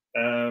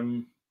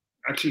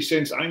 Actually,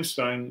 since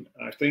Einstein,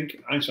 I think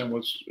Einstein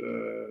was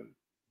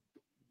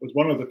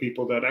one of the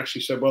people that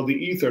actually said, well, the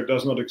ether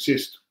does not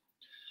exist.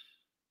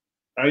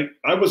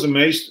 I was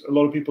amazed. A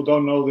lot of people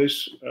don't know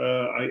this.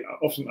 I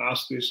often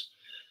ask this.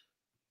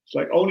 It's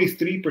like only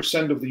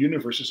 3% of the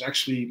universe is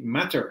actually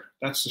matter.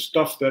 That's the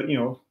stuff that,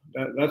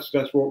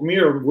 that's what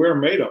we're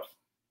made of.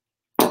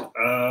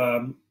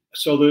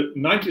 So the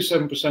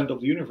 97%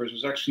 of the universe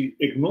is actually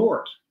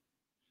ignored.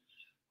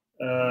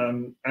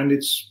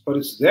 But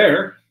it's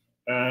there.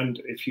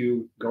 And if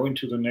you go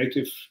into the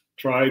native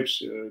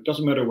tribes, it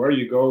doesn't matter where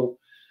you go,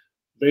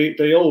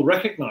 they all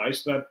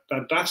recognize that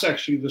that's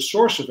actually the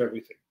source of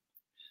everything.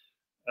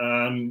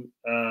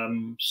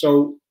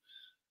 So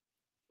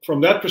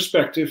from that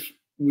perspective,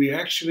 we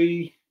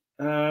actually,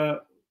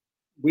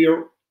 we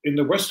are in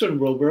the Western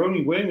world, we're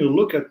only going to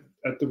look at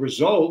the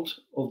result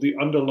of the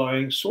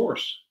underlying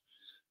source.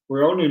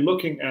 We're only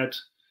looking at,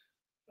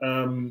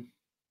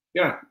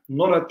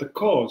 not at the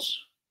cause.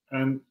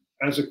 And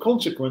as a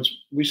consequence,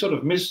 we sort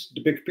of miss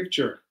the big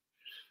picture.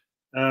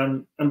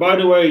 And by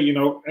the way,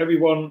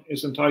 everyone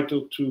is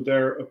entitled to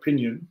their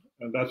opinion.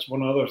 And that's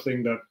one other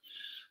thing that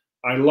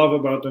I love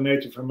about the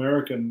Native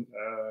American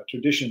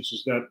traditions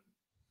is that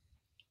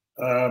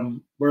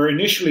where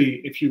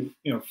initially, if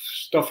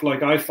stuff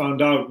like I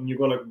found out and you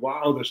go like,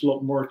 wow, there's a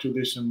lot more to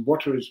this, and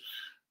water is,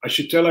 I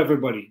should tell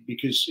everybody,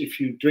 because if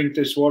you drink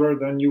this water,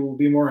 then you will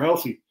be more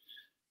healthy.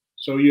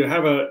 So you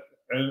have an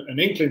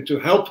inkling to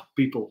help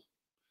people.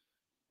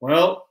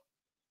 Well,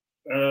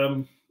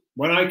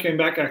 when I came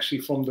back actually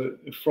from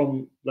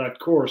that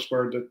course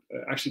where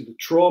actually the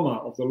trauma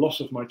of the loss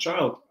of my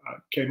child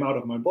came out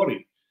of my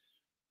body,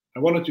 I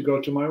wanted to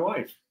go to my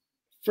wife.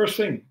 First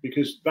thing,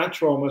 because that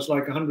trauma is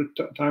like 100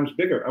 times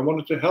bigger. I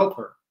wanted to help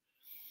her.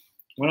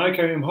 When I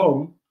came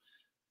home,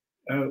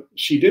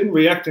 she didn't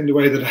react in the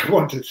way that I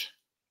wanted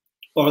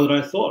or that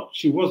I thought.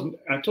 She wasn't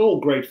at all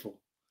grateful.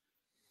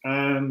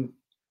 And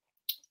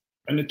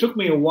it took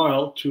me a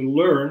while to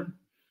learn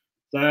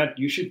that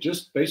you should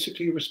just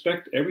basically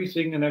respect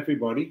everything and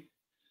everybody.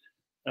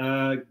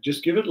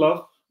 Just give it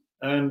love,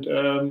 and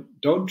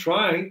don't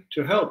try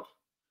to help.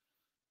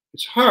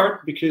 It's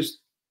hard because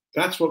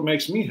that's what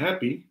makes me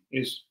happy.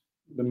 Is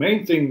the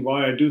main thing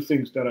why I do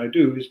things that I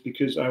do is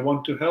because I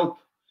want to help.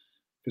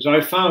 Because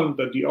I found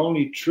that the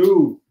only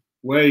true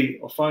way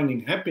of finding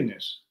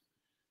happiness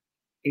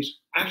is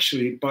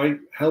actually by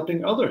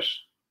helping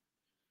others.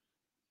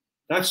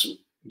 That's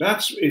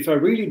that's if I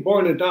really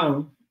boil it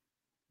down,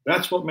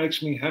 that's what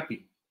makes me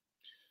happy.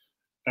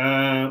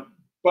 Uh,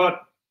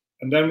 but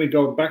and then we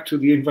go back to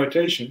the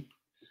invitation.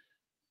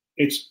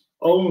 It's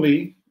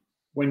only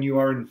when you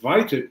are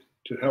invited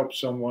to help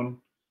someone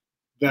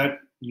that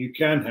you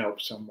can help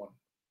someone.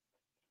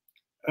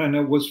 And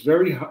it was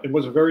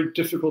a very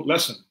difficult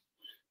lesson.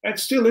 It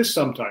still is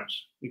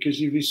sometimes,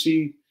 because if you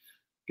see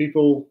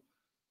people,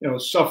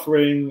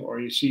 suffering, or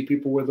you see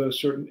people with a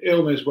certain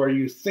illness where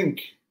you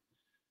think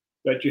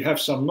that you have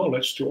some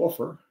knowledge to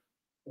offer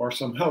or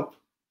some help,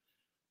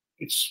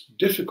 it's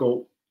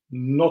difficult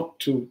not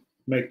to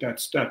make that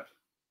step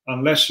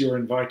unless you're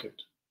invited.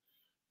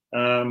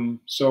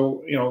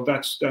 So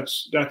that's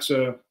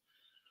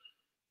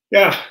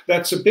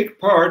a big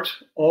part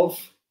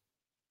of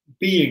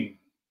being,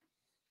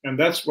 and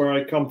that's where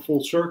I come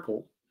full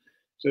circle.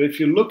 So if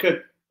you look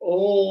at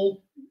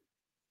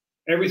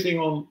everything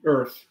on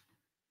Earth,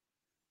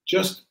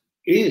 just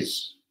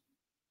is.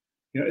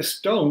 A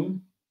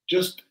stone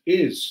just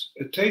is.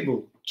 A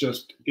table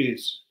just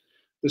is.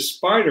 The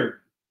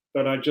spider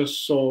that I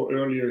just saw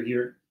earlier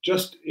here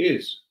just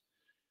is.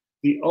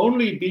 The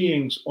only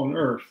beings on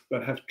Earth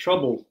that have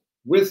trouble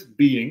with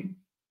being,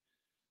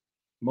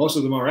 most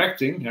of them are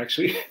acting,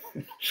 actually.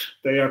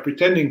 They are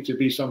pretending to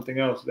be something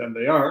else than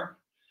they are.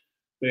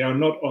 They are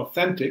not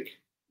authentic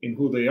in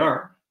who they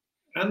are.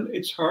 And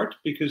it's hard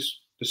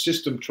because the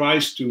system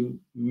tries to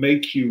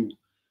make you,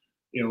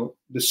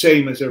 the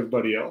same as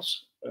everybody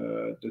else.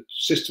 The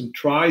system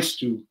tries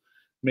to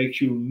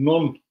make you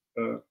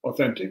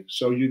non-authentic.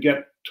 So you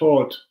get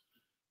taught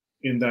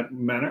in that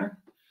manner.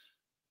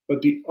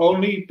 But the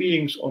only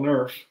beings on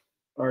Earth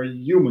are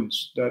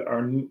humans that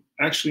are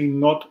actually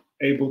not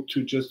able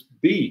to just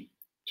be,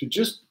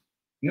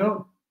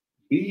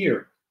 be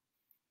here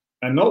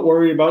and not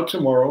worry about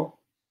tomorrow.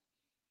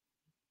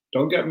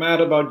 Don't get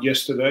mad about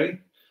yesterday,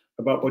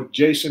 about what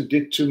Jason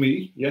did to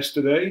me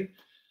yesterday.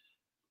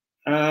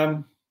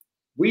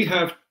 We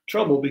have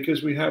trouble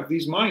because we have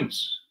these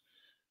minds.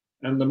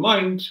 And the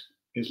mind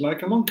is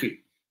like a monkey.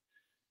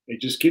 It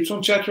just keeps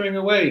on chattering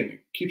away, and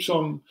it keeps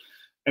on.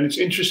 And it's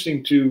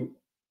interesting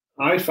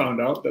I found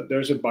out that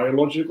there's a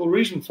biological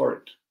reason for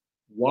it.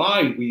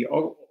 Why we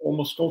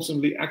almost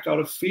constantly act out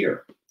of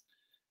fear.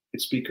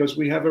 It's because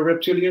we have a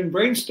reptilian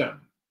brainstem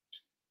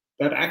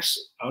that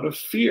acts out of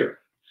fear.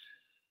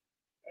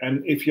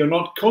 And if you're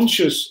not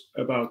conscious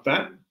about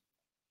that,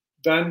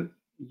 then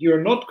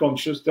you're not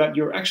conscious that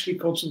you're actually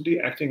constantly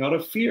acting out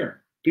of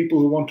fear. People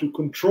who want to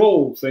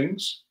control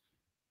things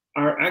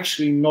are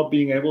actually not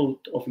being able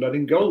of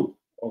letting go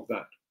of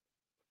that.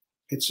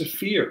 It's a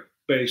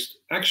fear-based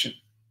action.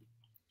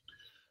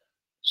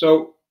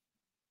 So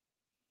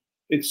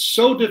it's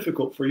so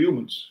difficult for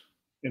humans,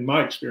 in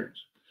my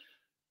experience,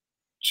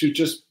 to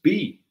just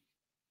be.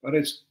 But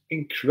it's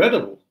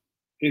incredible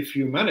if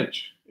you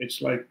manage.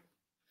 It's like,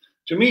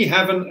 to me,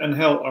 heaven and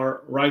hell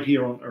are right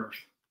here on Earth.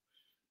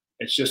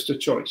 It's just a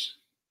choice.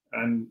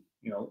 And,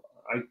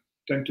 I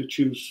tend to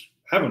choose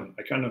heaven.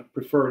 I kind of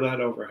prefer that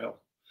over hell.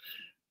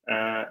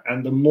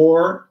 And the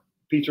more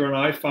Peter and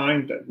I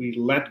find that we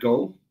let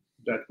go,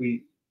 that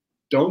we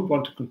don't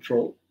want to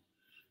control,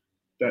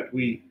 that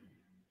we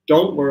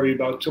don't worry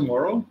about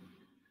tomorrow.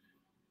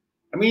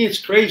 I mean,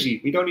 it's crazy.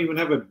 We don't even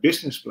have a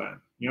business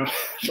plan.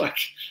 It's like,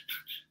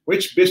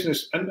 which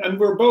business? And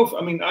we're both.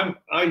 I mean,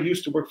 I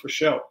used to work for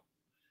Shell,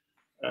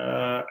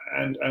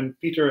 and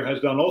Peter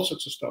has done all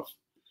sorts of stuff.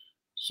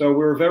 So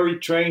we're very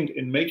trained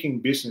in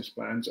making business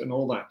plans and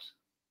all that.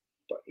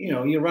 But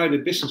you write a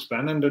business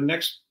plan, and the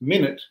next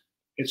minute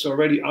it's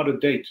already out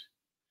of date.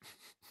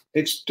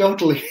 It's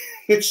totally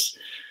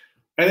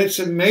and it's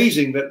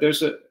amazing that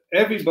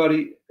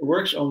everybody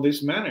works in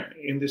this manner.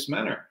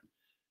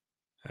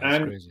 That's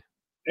And crazy.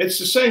 it's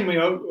the same,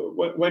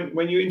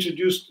 when you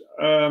introduced,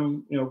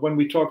 when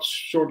we talked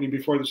shortly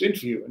before this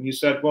interview, and you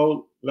said,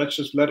 well, let's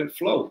just let it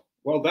flow.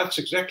 Well, that's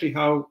exactly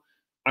how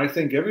I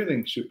think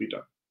everything should be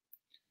done.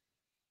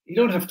 You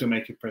don't have to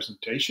make a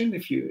presentation.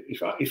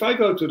 If I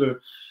go to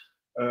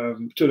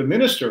the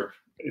minister,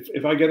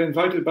 if I get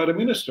invited by the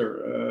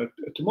minister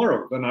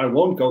tomorrow, then I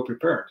won't go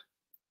prepared.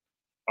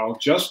 I'll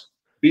just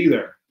be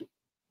there.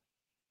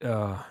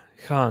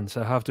 Hans,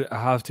 I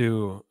have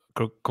to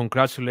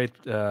congratulate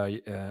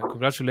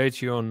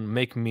you on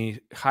making me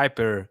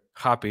hyper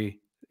happy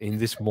in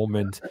this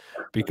moment,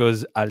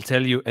 because I'll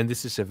tell you, and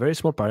this is a very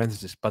small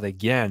parenthesis, but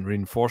again,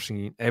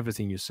 reinforcing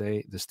everything you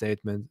say, the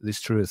statement,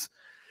 this truth,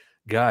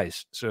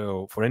 guys.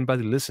 So for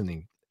anybody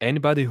listening,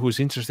 anybody who's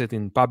interested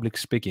in public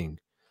speaking,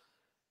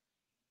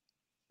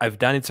 I've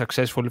done it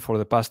successfully for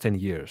the past 10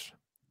 years.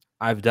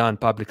 I've done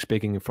public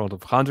speaking in front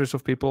of hundreds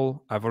of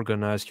people. I've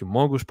organized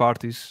humongous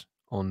parties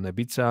on the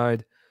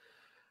beachside.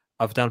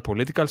 I've done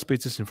political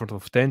speeches in front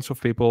of tens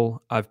of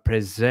people. I've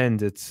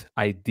presented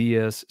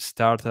ideas,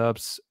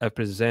 startups. I've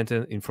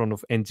presented in front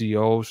of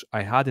NGOs.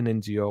 I had an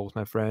NGO with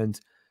my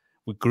friends.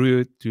 We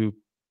grew it to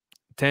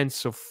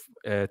tens of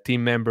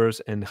team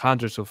members and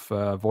hundreds of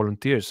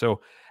volunteers.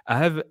 So I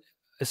have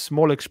a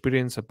small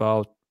experience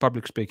about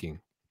public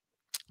speaking.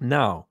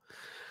 Now,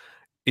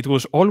 it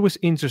was always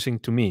interesting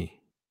to me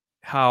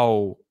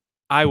how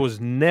I was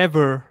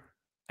never,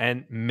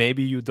 and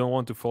maybe you don't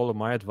want to follow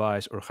my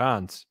advice or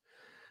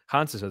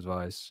Hans's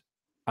advice,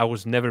 I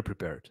was never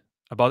prepared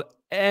about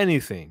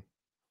anything,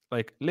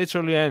 like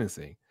literally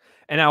anything.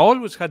 And I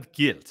always had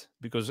guilt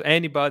because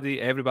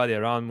everybody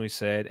around me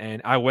said,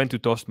 and I went to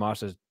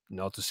Toastmasters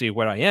not to see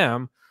where I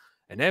am,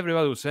 and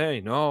everybody would say,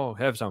 no,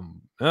 have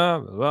some, blah,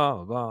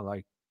 blah,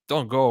 like,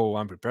 don't go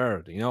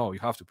unprepared. You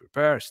have to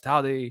prepare,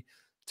 study,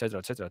 etc.,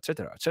 etc.,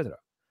 etc., etc.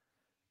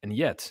 And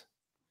yet,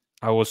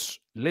 I was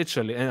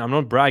literally, and I'm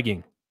not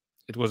bragging,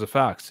 it was a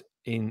fact.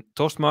 In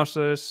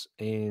Toastmasters,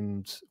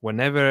 and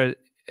whenever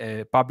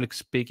a public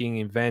speaking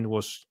event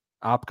was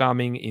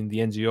upcoming in the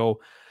NGO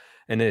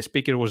and a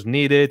speaker was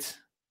needed,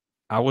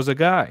 I was a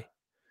guy.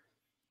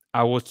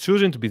 I was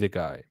choosing to be the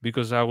guy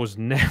because I was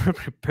never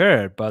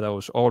prepared, but I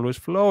was always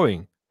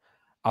flowing.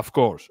 Of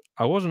course,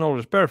 I wasn't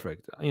always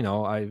perfect.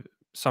 I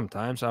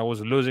sometimes I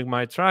was losing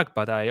my track,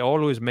 but I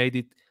always made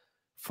it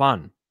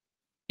fun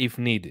if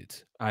needed.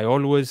 I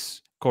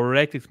always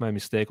corrected my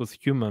mistake with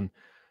human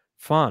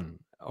fun.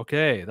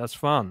 Okay, that's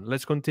fun.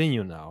 Let's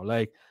continue now.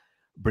 Like,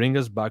 bring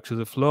us back to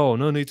the flow.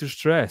 No need to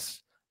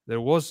stress. There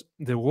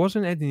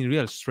wasn't any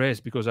real stress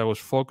because I was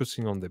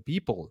focusing on the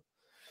people.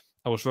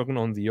 I was working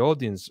on the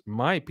audience,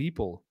 my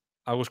people.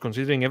 I was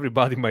considering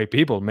everybody my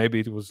people. Maybe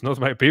it was not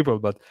my people,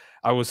 but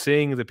I was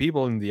seeing the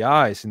people in the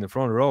eyes in the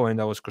front row,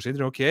 and I was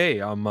considering, okay,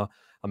 I'm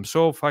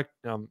so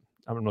I'm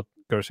not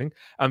cursing.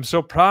 I'm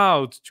so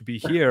proud to be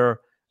here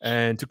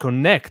and to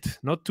connect.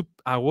 Not to,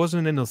 I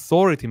wasn't an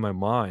authority in my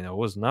mind. I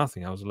was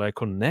nothing. I was like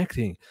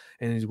connecting,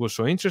 and it was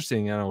so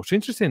interesting. And I was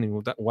interested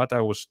in what I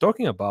was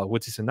talking about,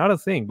 which is another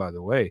thing, by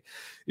the way.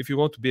 If you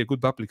want to be a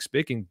good public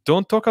speaking,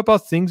 don't talk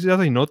about things that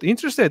you're not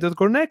interested or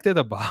connected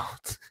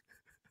about.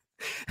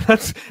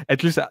 That's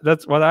at least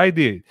that's what I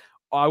did.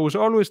 I was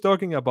always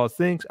talking about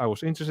things I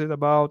was interested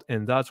about,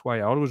 and that's why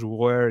I always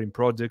were in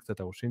projects that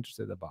I was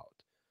interested about.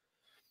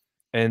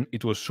 And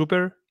it was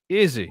super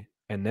easy.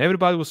 And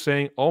everybody was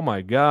saying, "Oh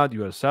my God,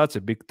 you are such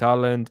a big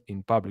talent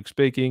in public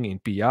speaking, in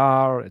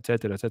PR,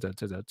 etc., etc.,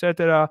 etc.,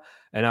 etc."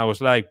 And I was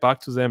like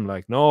back to them,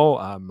 like, "No,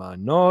 I'm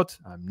not.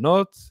 I'm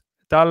not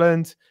a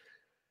talent.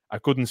 I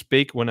couldn't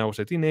speak when I was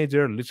a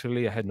teenager.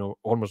 Literally, I had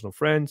almost no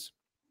friends.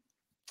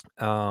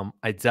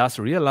 I just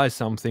realized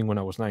something when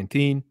I was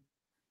 19,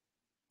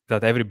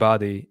 that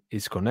everybody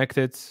is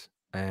connected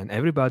and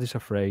everybody's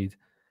afraid.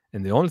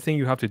 And the only thing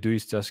you have to do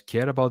is just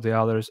care about the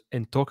others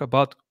and talk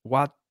about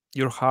what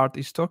your heart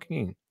is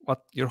talking,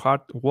 what your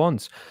heart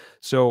wants.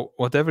 So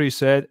whatever you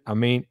said, I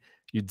mean,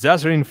 you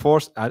just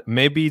reinforced.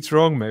 Maybe it's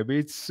wrong, maybe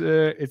it's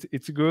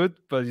good,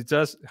 but you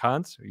just,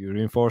 Hans, you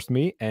reinforced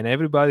me, and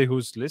everybody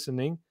who's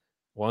listening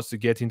wants to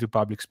get into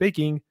public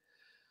speaking.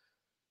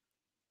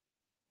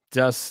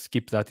 Just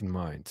keep that in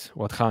mind.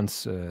 What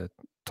Hans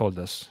told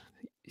us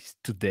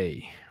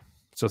today.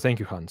 So thank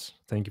you, Hans.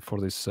 Thank you for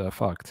this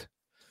fact.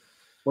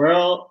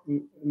 Well,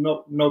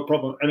 no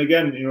problem. And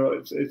again,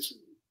 it's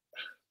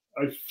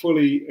I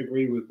fully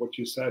agree with what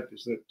you said.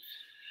 Is that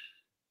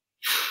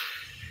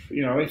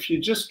if you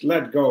just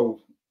let go,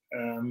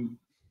 and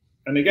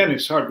again,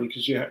 it's hard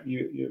because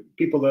you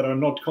people that are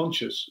not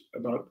conscious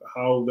about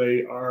how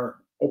they are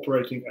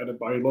operating at a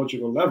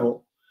biological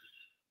level.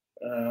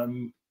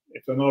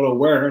 If they're not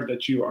aware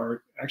that you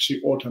are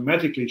actually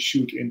automatically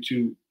shoot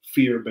into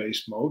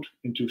fear-based mode,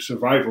 into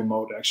survival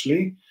mode,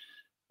 actually,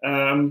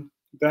 then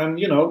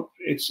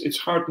it's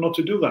hard not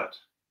to do that.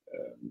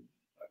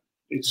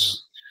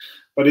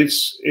 But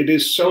it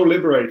is so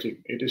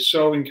liberating. It is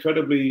so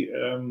incredibly.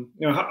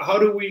 How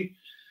do we?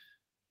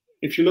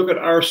 If you look at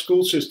our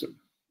school system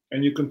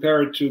and you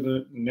compare it to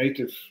the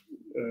native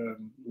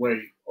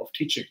way of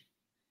teaching,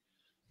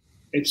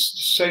 it's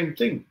the same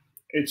thing.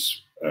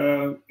 It's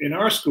in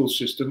our school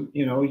system,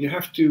 you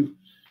have to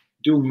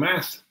do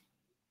math,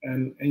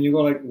 and you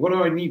go like, what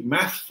do I need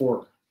math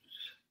for?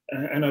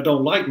 And I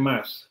don't like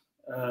math.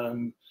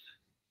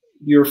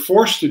 You're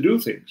forced to do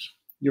things.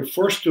 You're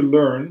forced to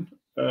learn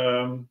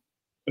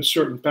a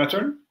certain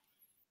pattern,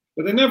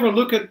 but they never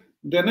look at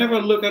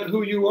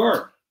who you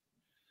are.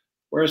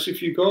 Whereas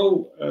if you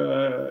go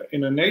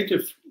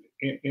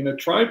in a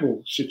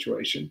tribal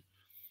situation,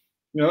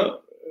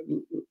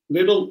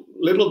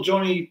 little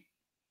Johnny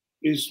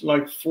is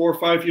like 4 or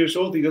 5 years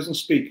old. He doesn't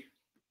speak.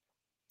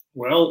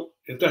 Well,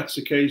 if that's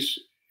the case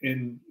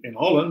in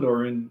Holland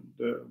or in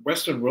the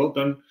Western world,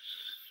 then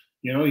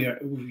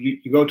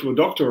you go to a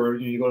doctor or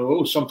you go,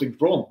 oh,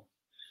 something's wrong.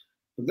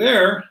 But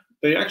there,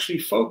 they actually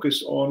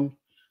focus on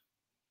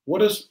what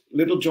does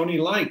little Johnny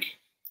like?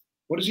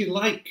 What does he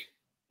like?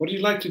 What does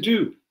he like to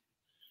do?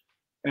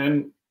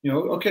 And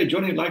okay,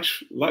 Johnny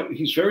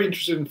he's very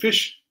interested in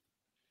fish.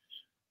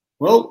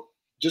 Well,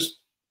 just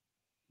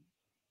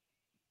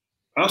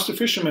ask the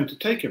fishermen to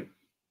take him.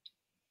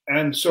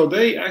 And so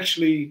they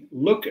actually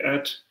look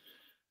at,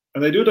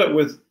 and they do that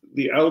with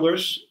the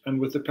elders and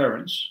with the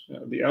parents.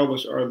 The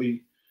elders are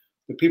the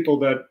people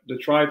that the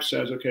tribe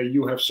says, okay,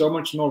 you have so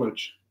much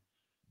knowledge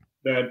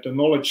that the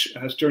knowledge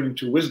has turned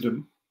into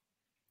wisdom.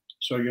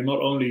 So you not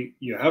only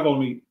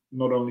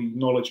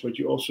knowledge, but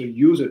you also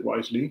use it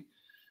wisely.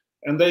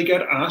 And they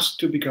get asked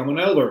to become an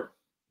elder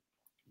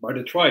by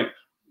the tribe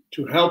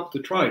to help the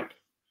tribe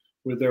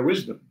with their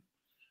wisdom.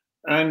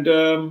 And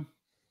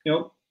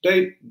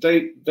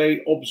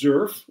they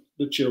observe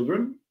the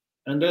children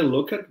and they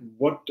look at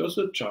what does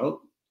the child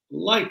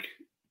like.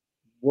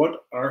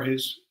 What are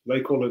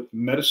they call it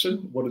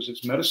medicine. What is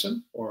its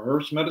medicine or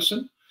her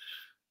medicine?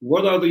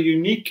 What are the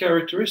unique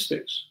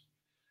characteristics?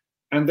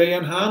 And they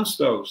enhance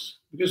those,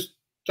 because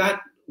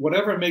that,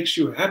 whatever makes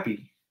you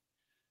happy,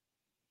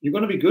 you're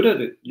going to be good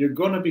at it. You're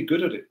going to be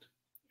good at it.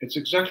 It's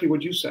exactly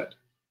what you said.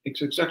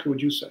 It's exactly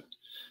what you said.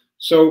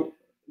 So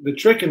the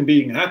trick in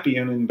being happy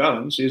and in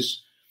balance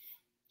is,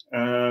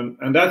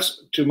 and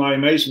that's, to my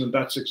amazement,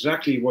 that's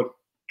exactly what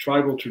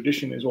tribal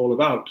tradition is all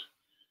about,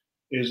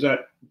 is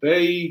that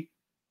I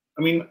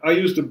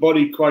use the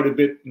body quite a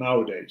bit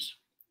nowadays.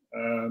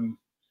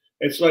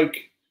 It's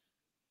like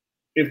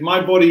if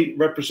my body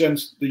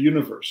represents the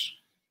universe,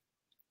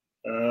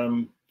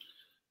 and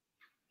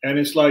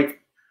it's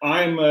like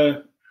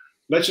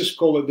let's just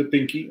call it the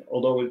pinky,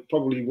 although it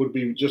probably would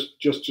be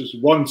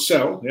just one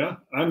cell. Yeah,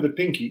 I'm the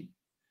pinky,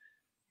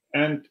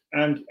 and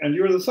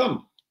you're the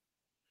thumb.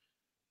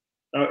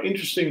 The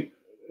interesting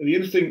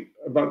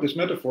about this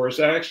metaphor is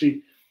that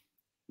actually,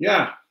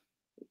 yeah,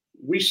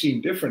 we seem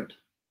different.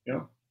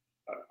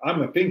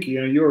 I'm a pinky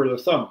and you're the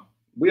thumb.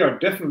 We are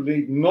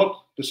definitely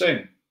not the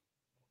same.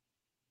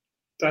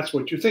 That's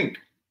what you think.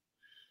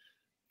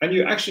 And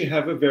you actually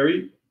have a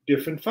very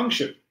different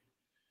function.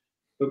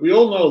 But we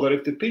all know that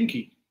if the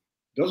pinky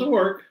doesn't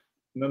work,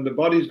 then the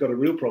body's got a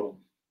real problem.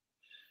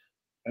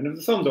 And if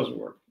the thumb doesn't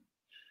work.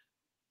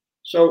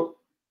 So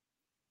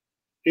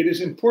it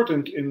is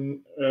important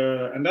and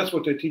that's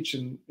what they teach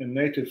in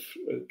native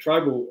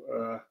tribal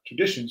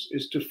traditions,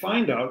 is to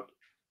find out,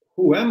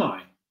 who am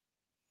I?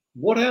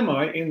 What am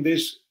I in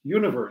this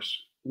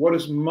universe? What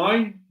is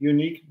my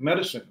unique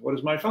medicine? What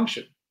is my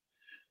function?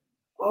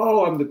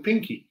 Oh, I'm the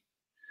pinky.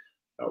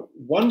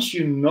 Once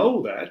you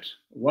know that,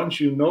 once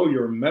you know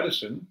your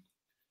medicine,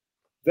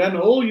 then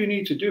all you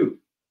need to do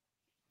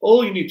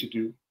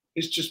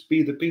is just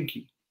be the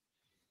pinky.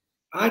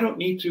 I don't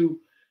need to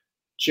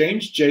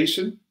change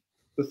Jason,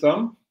 the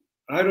thumb.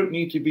 I don't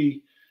need to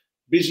be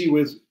busy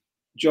with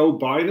Joe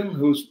Biden,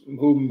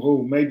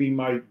 who may be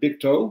my big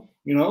toe,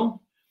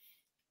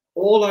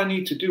 All I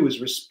need to do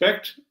is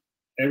respect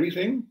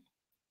everything,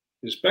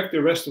 respect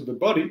the rest of the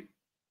body,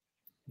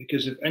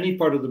 because if any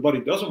part of the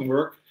body doesn't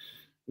work,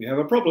 we have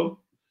a problem,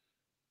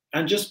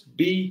 and just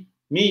be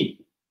me.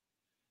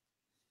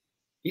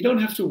 You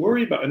don't have to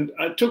worry about it. And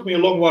it took me a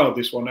long while,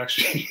 this one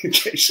actually,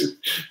 Jason,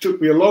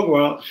 took me a long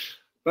while,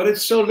 but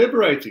it's so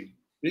liberating,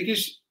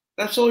 because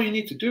that's all you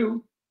need to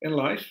do in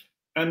life.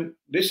 And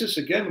this is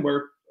again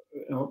where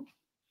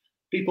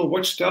people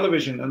watch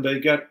television and they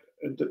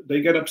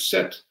get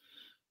upset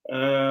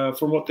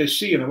from what they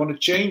see, and I want to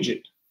change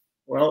it.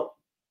 Well,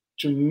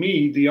 to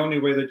me, the only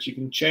way that you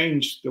can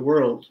change the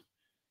world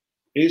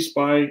is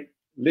by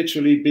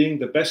literally being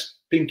the best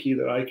pinky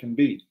that I can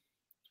be.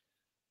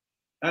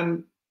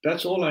 And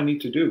that's all I need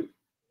to do.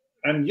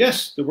 And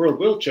yes, the world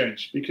will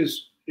change,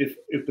 because if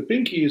the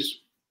pinky is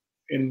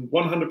in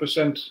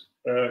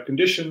 100%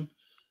 condition,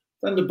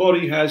 then the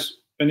body has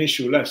an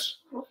issue less.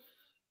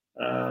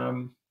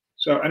 And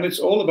it's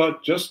all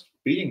about just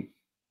being.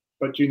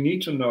 But you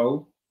need to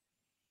know,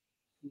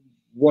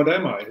 what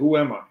am I? Who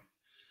am I?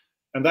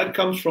 And that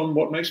comes from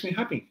what makes me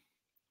happy.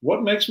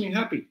 What makes me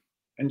happy?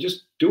 And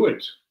just do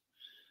it.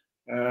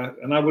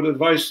 And I would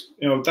advise,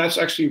 that's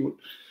actually,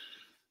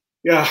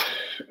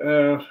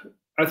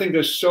 I think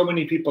there's so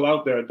many people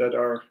out there that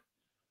are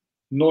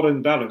not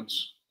in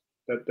balance,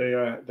 that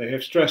they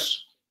have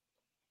stress.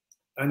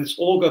 And it's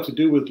all got to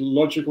do with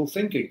logical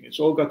thinking. It's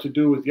all got to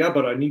do with,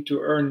 but I need to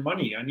earn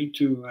money. I need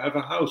to have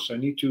a house. I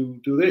need to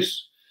do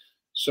this.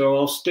 So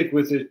I'll stick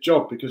with this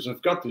job because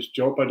I've got this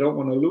job. I don't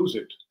want to lose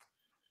it.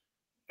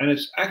 And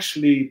it's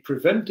actually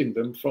preventing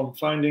them from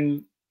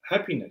finding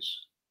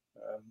happiness.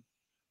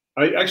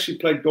 I actually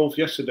played golf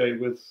yesterday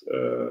with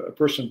a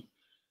person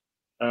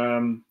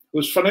who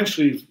was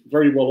financially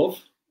very well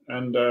off.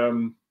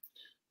 And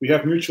we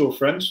have mutual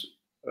friends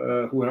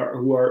who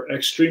are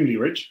extremely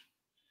rich.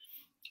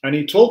 And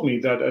he told me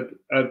that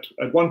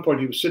at one point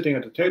he was sitting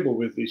at a table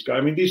with these guys.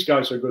 I mean, these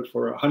guys are good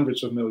for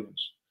hundreds of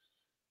millions.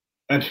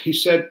 And he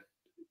said,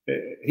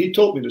 he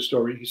told me the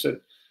story. He said,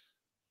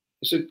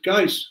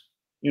 guys,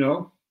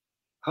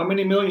 how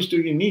many millions do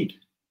you need?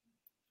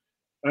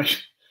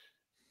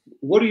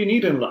 What do you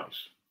need in life?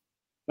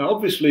 Now,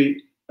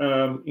 obviously,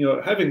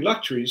 having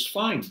luxury is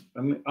fine.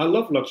 I mean, I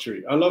love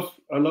luxury. I love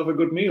a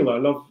good meal. I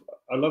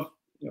love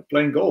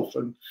playing golf.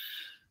 And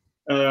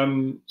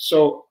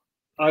so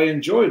I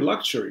enjoy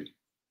luxury,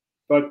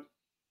 but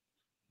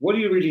what do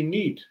you really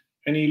need?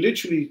 And he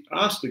literally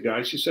asked the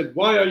guys, he said,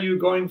 why are you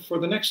going for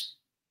the next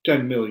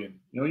 10 million?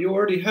 You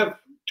already have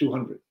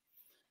 200.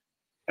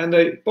 And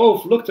they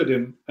both looked at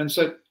him and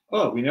said,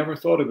 oh, we never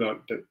thought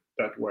about it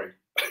that way.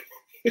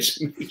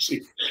 It's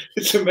amazing.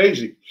 It's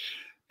amazing.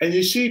 And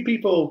you see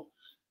people,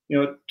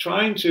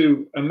 trying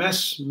to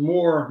amass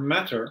more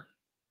matter.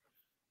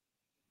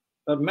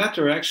 But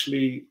matter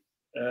actually,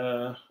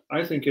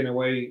 I think, in a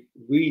way,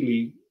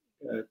 really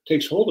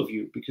takes hold of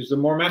you, because the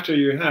more matter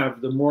you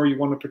have, the more you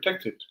want to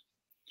protect it.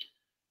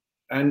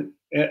 And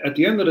at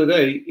the end of the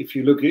day, if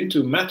you look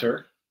into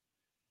matter,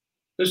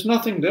 there's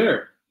nothing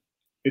there.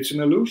 It's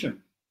an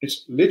illusion.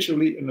 It's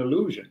literally an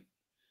illusion.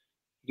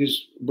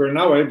 Because we're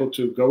now able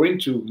to go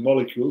into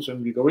molecules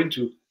and we go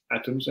into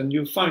atoms, and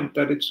you find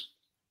that it's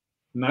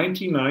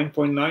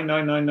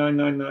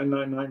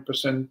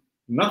 99.9999999%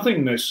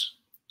 nothingness.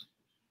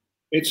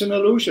 It's an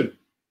illusion.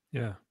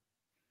 Yeah.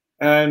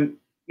 And,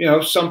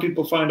 some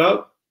people find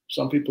out,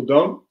 some people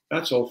don't.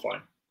 That's all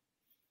fine.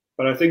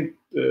 But I think,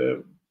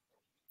 the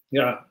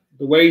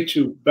way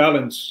to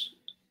balance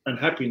and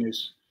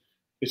happiness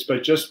is by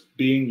just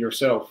being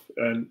yourself.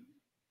 And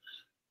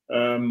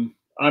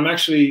I'm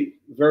actually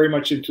very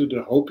much into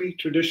the Hopi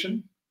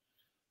tradition.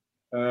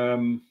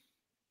 Don't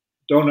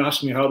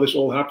ask me how this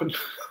all happened.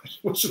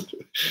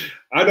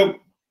 I don't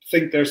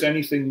think there's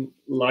anything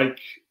like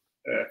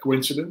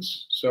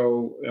coincidence.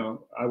 So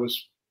I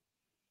was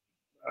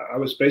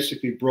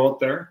basically brought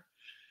there,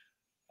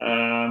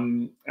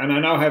 and I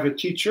now have a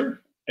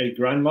teacher, a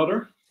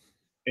grandmother,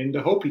 in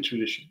the Hopi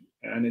tradition,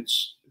 and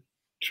it's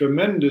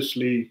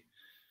tremendously,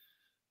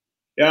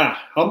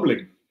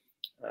 humbling.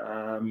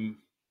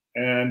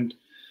 And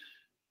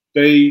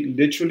they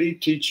literally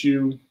teach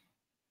you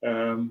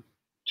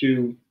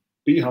to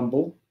be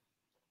humble,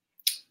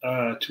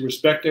 to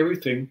respect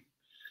everything.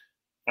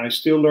 I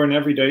still learn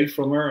every day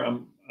from her.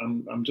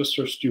 I'm just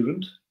her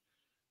student,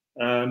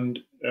 and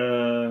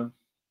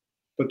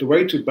but the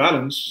way to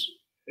balance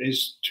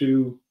is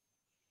to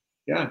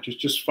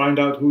just find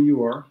out who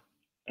you are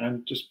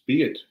and just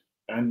be it,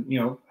 and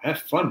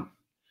have fun.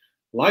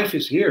 Life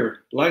is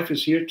here. Life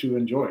is here to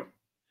enjoy.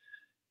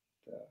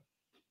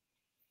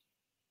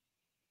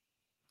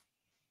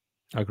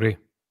 I agree.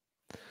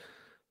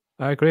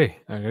 I agree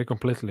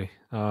completely.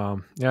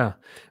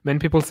 Many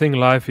people think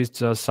life is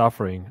just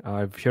suffering.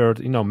 I've heard,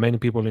 many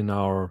people in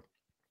our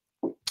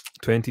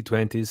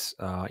 2020s,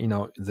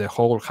 the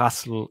whole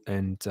hustle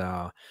and,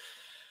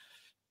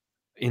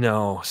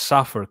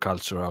 suffer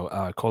culture.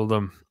 I call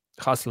them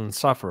hustle and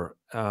suffer,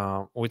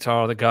 which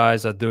are the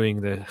guys that are doing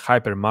the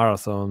hyper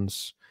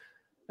marathons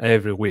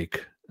every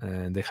week,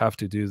 and they have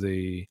to do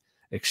the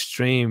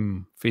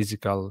extreme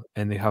physical,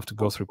 and they have to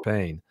go through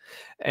pain.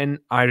 And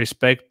I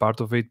respect part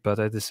of it, but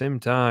at the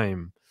same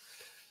time,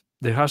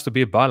 there has to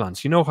be a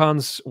balance.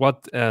 Hans,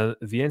 what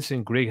the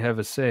ancient Greek have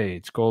a say?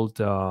 It's called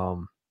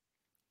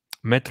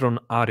metron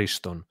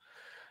ariston,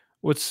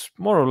 which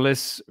more or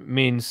less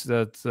means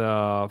that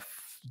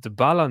the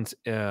balance,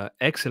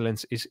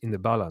 excellence is in the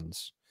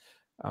balance.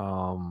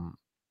 Um,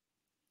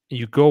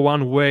 you go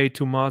one way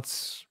too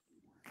much,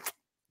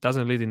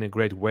 doesn't lead in a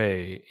great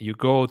way. You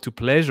go to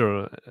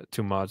pleasure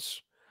too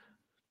much,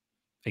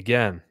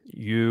 again,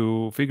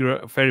 you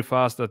figure very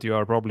fast that you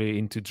are probably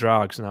into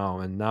drugs now,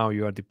 and now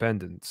you are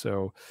dependent.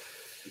 So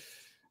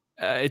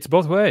it's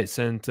both ways.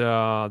 And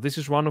this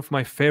is one of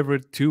my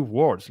favorite two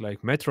words,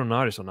 like metron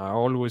ariston. I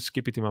always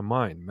keep it in my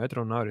mind,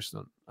 metron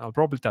ariston. I'll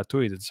probably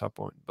tattoo it at some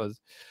point, but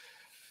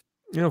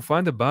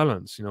find the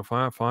balance.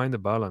 Find the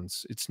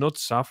balance. It's not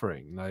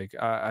suffering. Like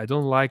I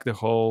don't like the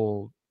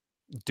whole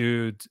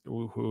dude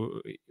who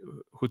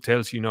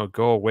tells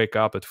go wake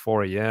up at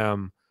 4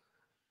 a.m,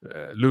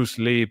 lose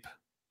sleep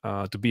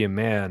to be a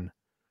man,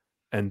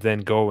 and then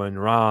go and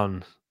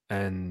run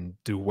and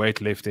do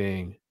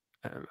weightlifting.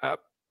 I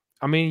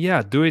mean,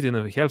 yeah, do it in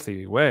a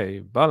healthy way,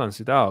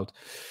 balance it out.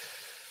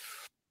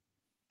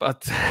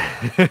 But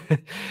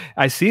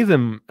I see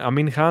them. I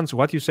mean, Hans,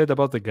 what you said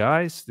about the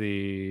guys,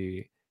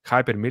 the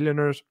hyper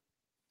millionaires.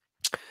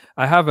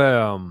 I have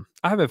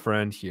a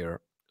friend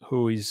here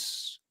who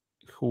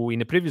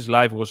in a previous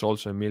life was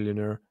also a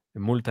millionaire, a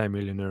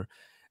multi-millionaire,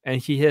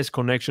 and he has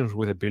connections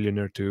with a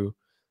billionaire too,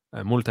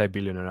 a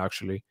multi-billionaire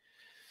actually.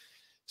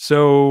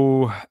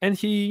 So, and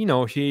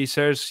he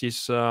shares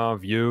his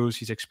views,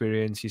 his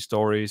experience, his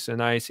stories,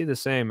 and I see the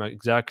same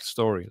exact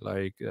story.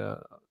 Like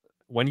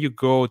when you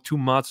go too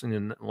much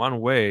in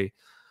one way,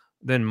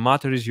 then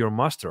matter is your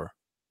master,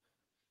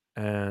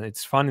 and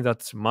it's funny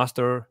that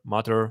matter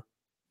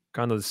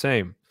kind of the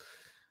same.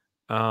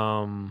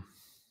 Um,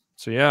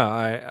 so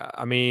yeah,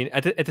 I mean,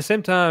 at the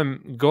same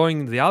time,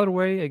 going the other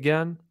way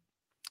again,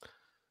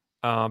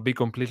 be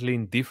completely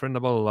indifferent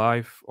about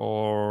life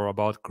or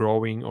about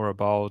growing or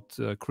about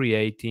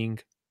creating,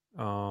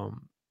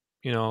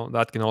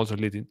 that can also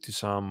lead into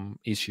some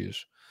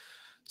issues.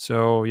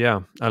 So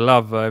yeah, I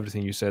love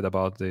everything you said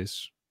about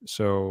this.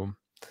 So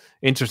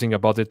interesting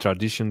about the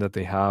tradition that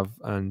they have,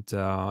 and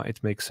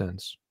it makes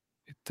sense.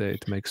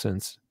 It makes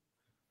sense.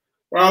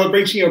 Well, it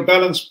brings you a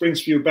balance,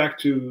 brings you back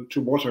to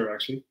water,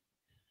 actually.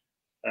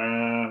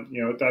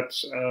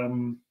 That's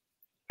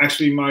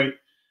actually my.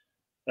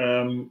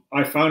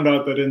 I found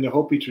out that in the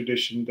Hopi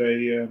tradition,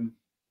 they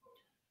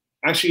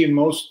actually in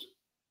most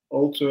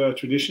old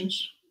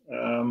traditions,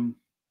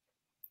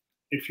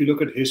 if you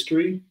look at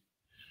history,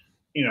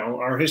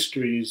 our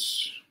history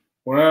is,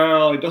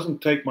 well, it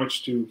doesn't take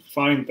much to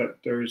find that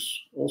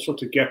there's all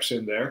sorts of gaps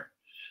in there.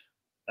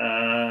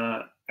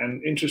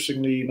 And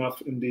interestingly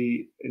enough, in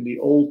the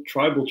old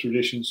tribal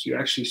traditions, you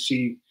actually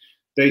see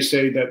they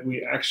say that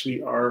we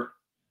actually are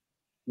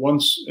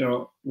once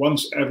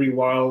every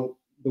while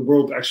the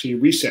world actually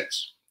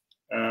resets,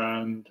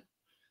 and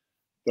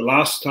the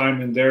last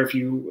time in their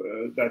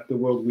view that the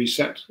world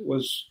reset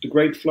was the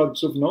great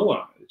floods of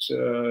Noah.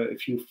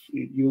 If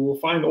you will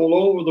find all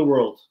over the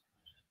world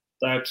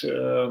that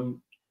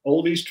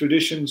all these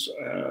traditions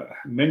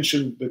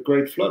mention the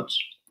great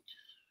floods,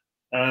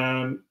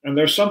 and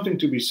there's something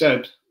to be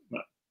said.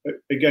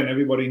 Again,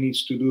 everybody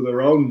needs to do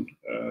their own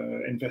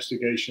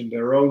investigation,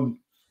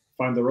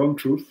 find their own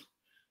truth.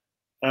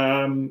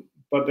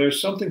 But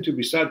there's something to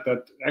be said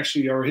that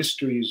actually our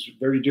history is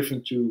very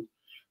different to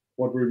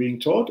what we're being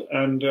taught,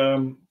 and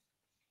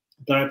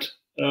that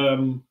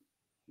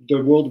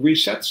the world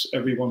resets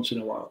every once in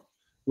a while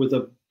with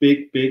a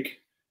big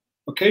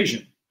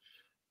occasion.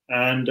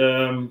 And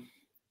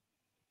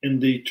in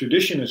the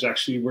tradition is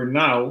actually we're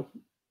now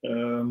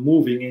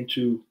moving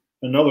into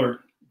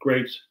another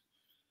great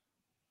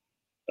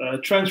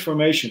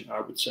transformation, I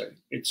would say.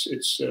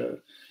 It's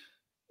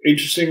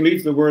interestingly,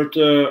 the word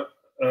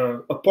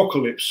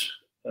apocalypse.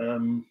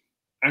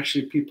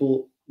 Actually,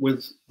 people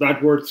with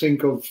that word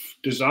think of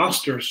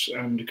disasters,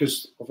 and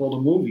because of all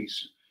the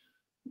movies,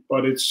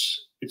 but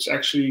it's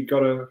actually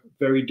got a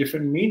very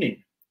different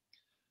meaning.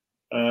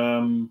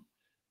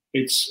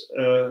 It's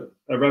a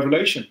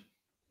revelation.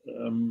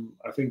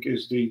 I think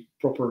is the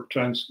proper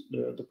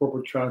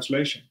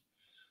translation.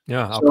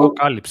 Yeah, So,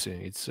 apocalypse.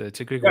 It's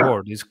a Greek yeah,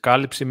 word. It's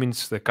calypse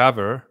means the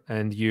cover,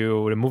 and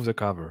you remove the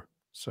cover.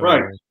 So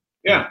right.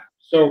 yeah. Yeah.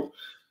 So,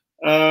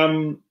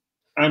 and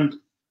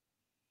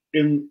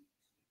in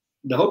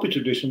the Hopi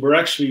tradition, we're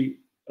actually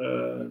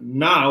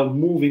now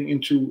moving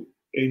into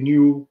a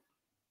new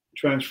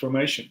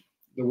transformation.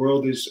 The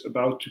world is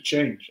about to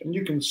change, and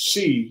you can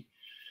see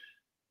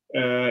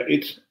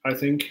it. I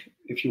think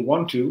if you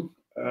want to,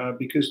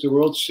 because the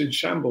world's in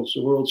shambles,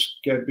 the world's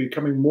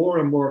becoming more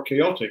and more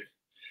chaotic.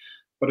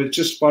 But it's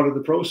just part of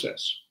the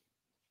process,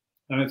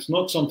 and it's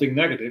not something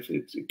negative.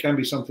 It can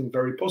be something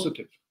very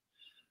positive.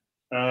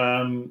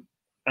 And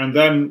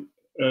then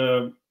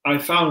I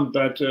found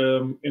that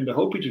in the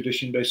Hopi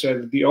tradition, they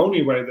said that the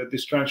only way that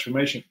this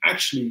transformation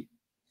actually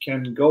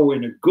can go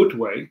in a good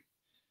way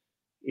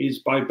is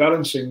by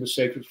balancing the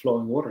sacred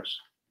flowing waters.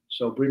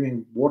 So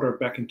bringing water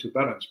back into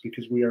balance,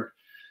 because we are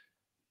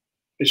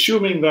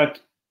assuming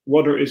that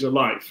water is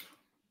alive.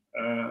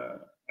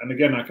 And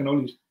again, I can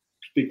only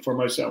speak for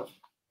myself.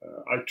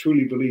 I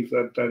truly believe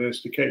that that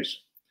is the case.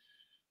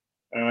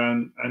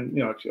 And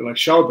like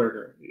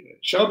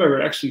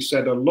Schauberger actually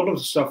said a lot of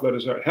the stuff that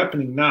is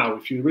happening now.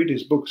 If you read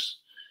his books,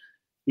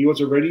 he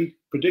was already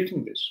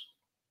predicting this,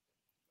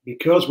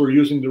 because we're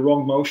using the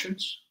wrong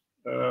motions,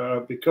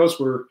 because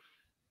we're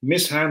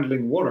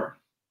mishandling water.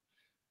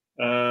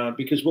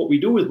 Because what we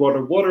do with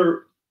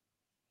water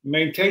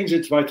maintains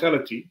its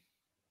vitality.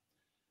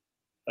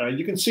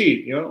 You can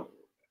see,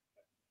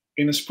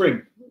 in a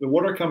spring, the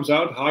water comes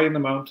out high in the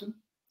mountain,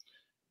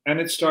 and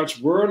it starts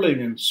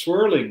whirling and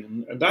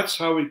swirling, and that's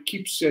how it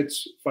keeps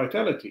its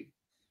vitality.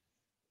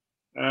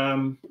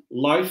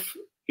 Life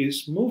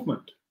is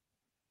movement.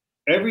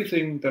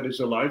 Everything that is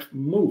alive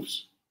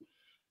moves.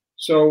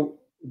 So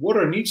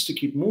water needs to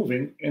keep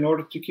moving in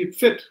order to keep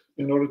fit,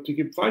 in order to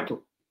keep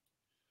vital.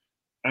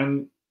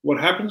 And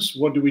what happens?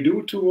 What do we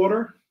do to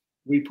water?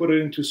 We put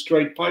it into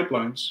straight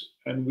pipelines,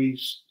 and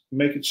we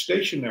make it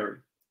stationary.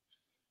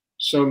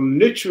 So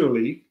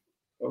literally,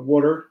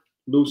 water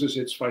loses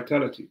its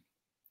vitality.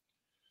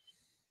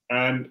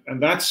 And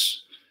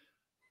that's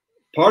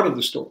part of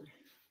the story.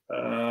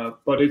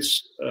 But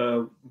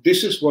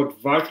this is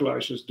what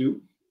vitalizers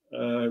do.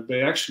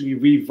 They actually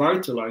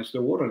revitalize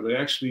the water. They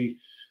actually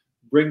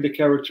bring the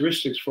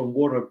characteristics from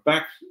water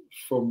back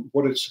from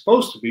what it's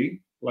supposed to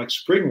be, like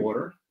spring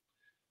water.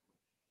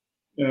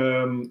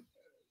 It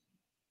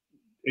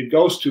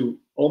goes to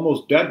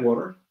almost dead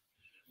water,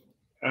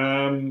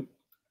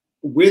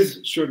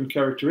 with certain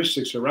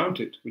characteristics around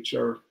it, which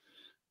are,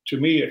 to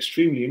me,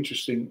 extremely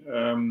interesting.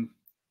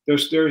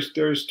 There's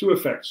two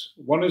effects.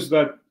 One is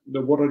that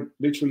the water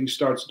literally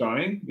starts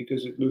dying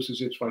because it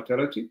loses its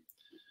vitality.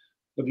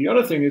 But the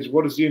other thing is,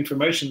 what is the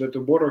information that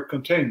the water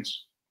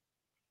contains?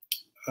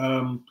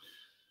 And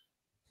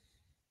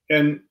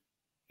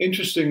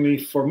interestingly,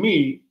 for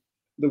me,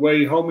 the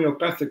way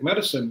homeopathic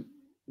medicine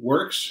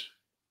works,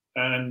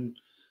 and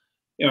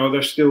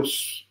there's still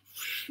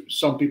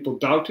some people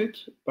doubt it,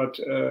 but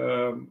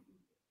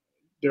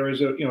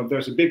there's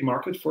a big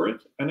market for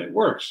it, and it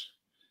works.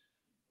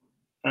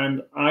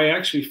 And I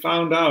actually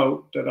found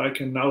out that I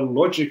can now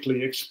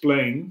logically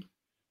explain,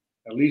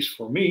 at least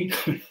for me,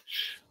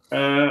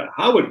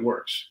 how it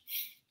works.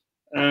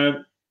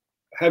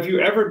 Have you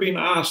ever been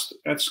asked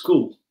at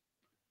school,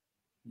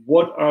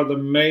 what are the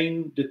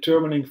main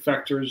determining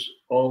factors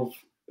of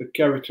the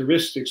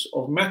characteristics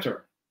of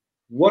matter?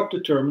 What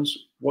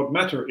determines what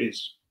matter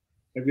is?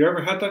 Have you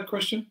ever had that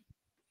question?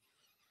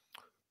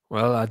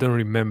 Well, I don't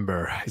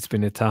remember. It's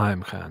been a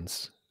time,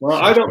 Hans. Well,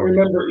 So I don't sorry.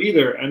 remember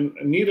either, and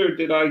neither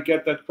did I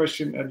get that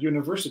question at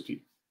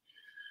university.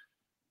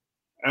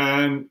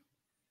 And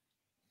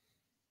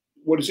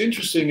what is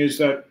interesting is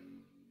that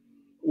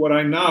what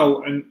I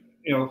know, and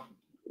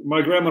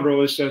my grandmother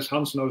always says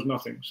Hans knows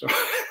nothing. So,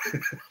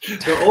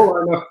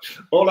 so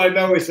all I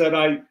know is that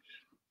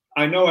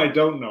I know I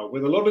don't know.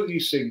 With a lot of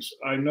these things,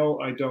 I know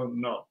I don't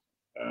know.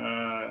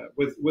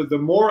 With the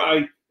more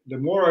I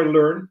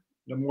learn,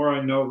 the more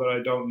I know that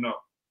I don't know,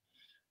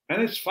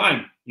 and it's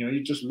fine.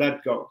 You just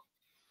let go.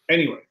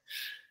 Anyway,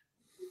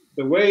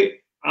 the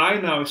way I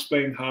now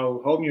explain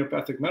how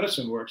homeopathic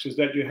medicine works is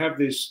that you have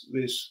this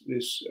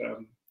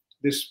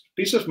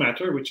piece of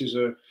matter which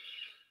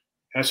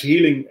has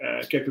healing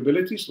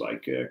capabilities,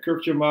 like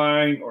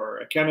curcumine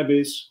or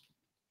cannabis,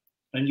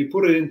 and you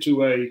put it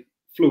into a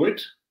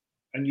fluid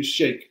and you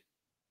shake,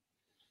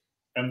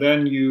 and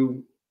then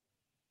you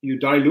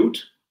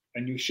dilute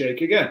and you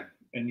shake again,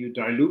 and you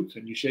dilute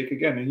and you shake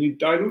again, and you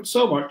dilute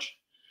so much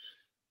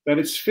that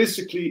it's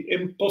physically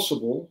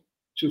impossible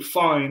to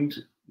find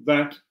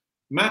that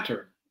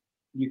matter.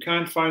 You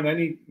can't find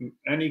any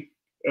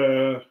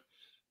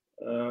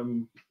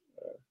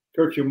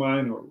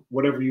curcumine or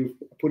whatever you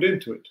put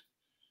into it.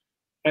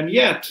 And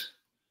yet,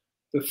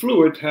 the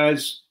fluid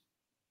has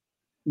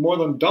more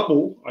than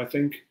double, I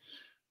think,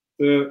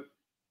 the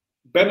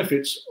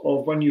benefits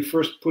of when you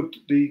first put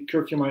the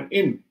curcumine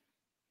in.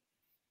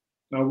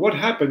 Now, what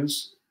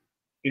happens,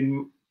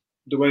 in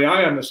the way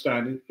I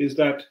understand it, is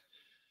that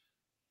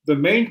the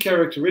main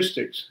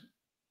characteristics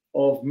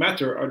of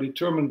matter are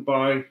determined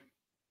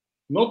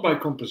not by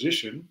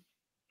composition,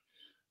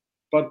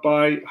 but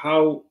by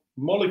how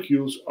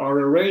molecules are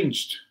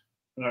arranged.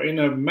 Now, in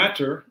a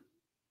matter,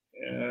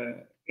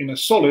 in a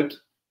solid,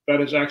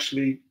 that is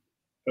actually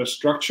a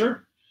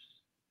structure,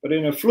 but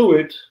in a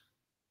fluid,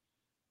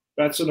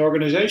 that's an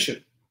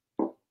organization.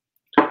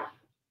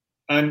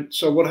 And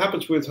so what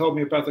happens with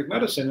homeopathic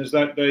medicine is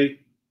that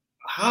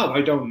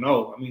I don't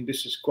know. I mean,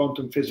 this is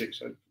quantum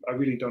physics. I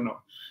really don't know.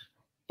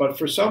 But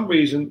for some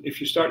reason, if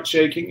you start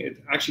shaking,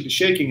 the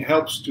shaking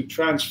helps to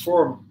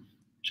transform,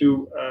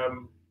 to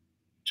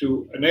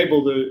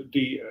enable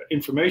the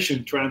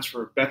information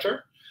transfer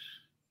better.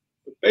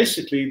 But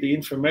basically, the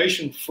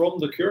information from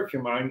the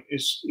curcumine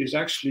is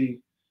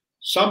actually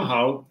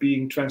somehow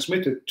being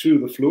transmitted to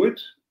the fluid,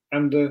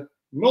 and the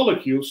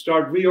molecules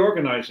start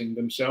reorganizing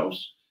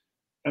themselves,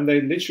 and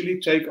they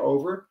literally take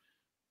over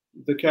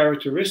the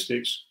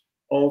characteristics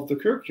of the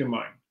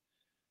curcumine.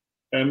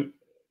 And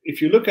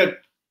if you look at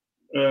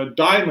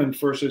diamond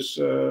versus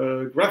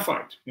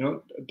graphite,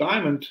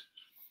 diamond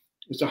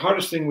is the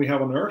hardest thing we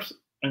have on Earth,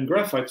 and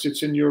graphite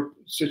sits in your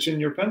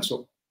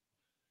pencil.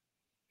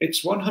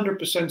 It's 100%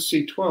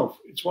 C12.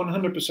 It's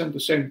 100% the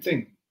same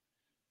thing.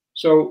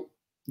 So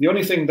the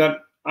only thing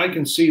that I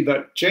can see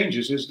that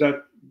changes is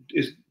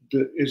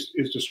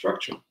the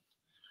structure.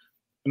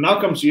 And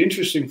now comes the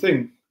interesting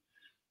thing.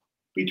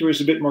 Peter is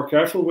a bit more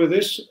careful with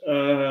this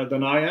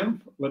than I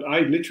am, but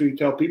I literally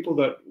tell people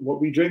that what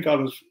we drink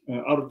out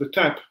of the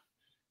tap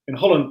in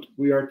Holland,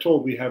 we are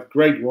told we have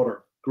great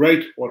water,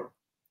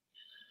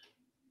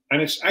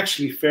 and it's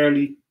actually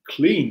fairly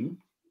clean.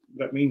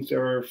 That means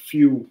there are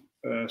few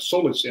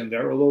solids in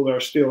there, although there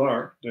still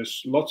are.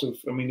 There's lots of.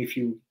 I mean, if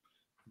you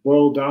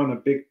boil down a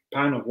big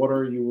pan of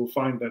water, you will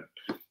find that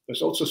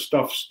there's also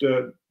stuff.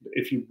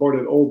 If you boil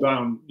it all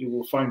down, you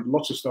will find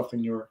lots of stuff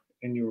in your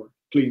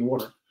clean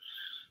water.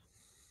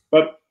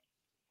 But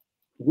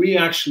we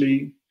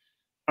actually,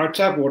 our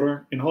tap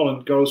water in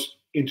Holland goes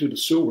into the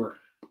sewer.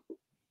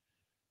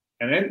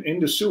 And in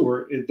the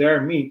sewer, it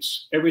there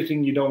meets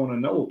everything you don't want to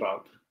know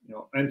about.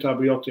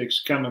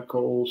 Antibiotics,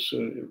 chemicals,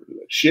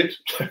 shit.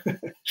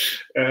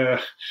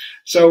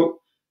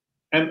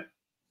 And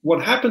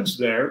what happens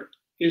there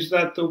is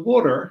that the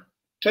water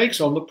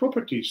takes on the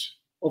properties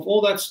of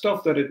all that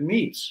stuff that it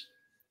meets.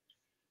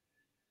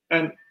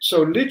 And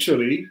so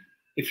literally,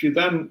 if you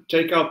then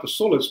take out the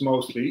solids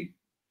mostly,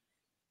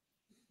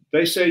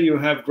 they say you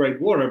have great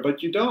water,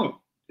 but you don't.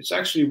 It's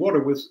actually water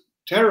with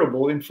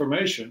terrible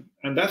information,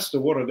 and that's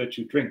the water that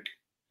you drink.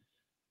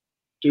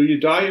 Do you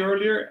die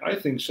earlier? I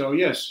think so,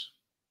 yes.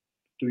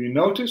 Do you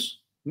notice?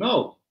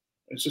 No.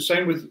 It's the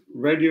same with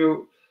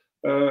radioactive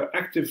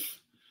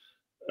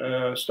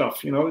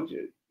stuff.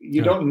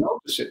 You don't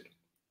notice it.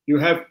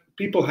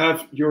 People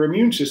have, your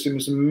immune system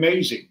is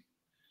amazing.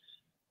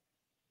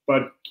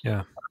 But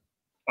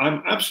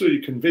I'm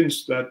absolutely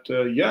convinced that,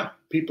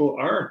 people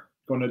are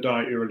going to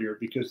die earlier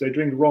because they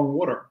drink wrong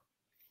water.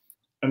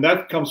 And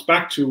that comes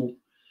back to,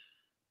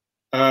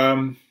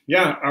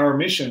 our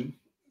mission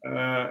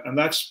and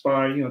that's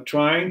by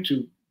trying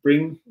to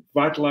bring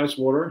vitalized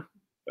water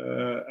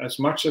as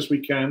much as we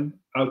can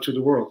out to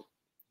the world,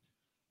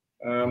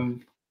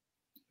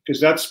 because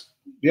that's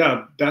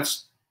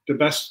the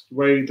best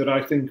way that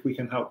I think we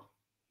can help.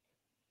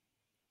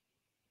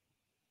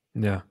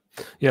 Yeah,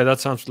 yeah,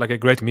 that sounds like a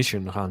great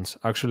mission, Hans.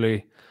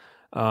 Actually,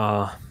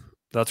 uh,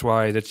 that's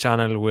why the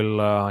channel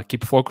will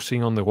keep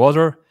focusing on the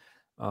water,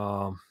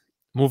 um,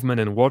 movement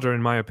and water.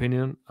 In my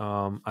opinion,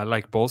 I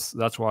like both.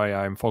 That's why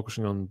I'm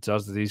focusing on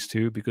just these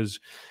two, because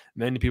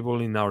many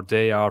people in our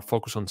day are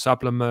focused on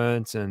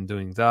supplements and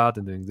doing that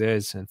and doing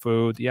this and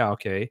food. Yeah,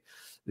 okay,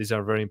 these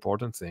are very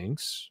important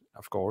things,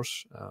 of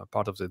course,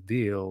 part of the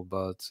deal,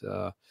 but.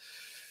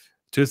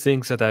 Two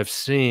things that I've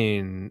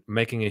seen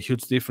making a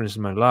huge difference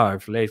in my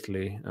life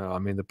lately, I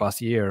mean, the past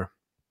year,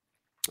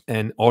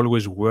 and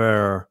always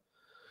were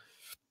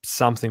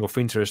something of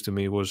interest to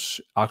me,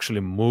 was actually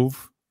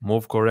move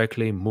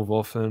correctly, move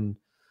often,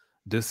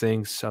 do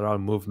things around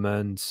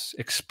movements,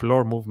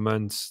 explore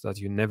movements that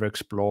you never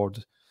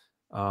explored,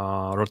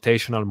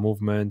 rotational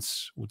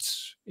movements,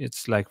 which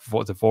it's like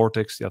the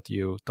vortex that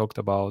you talked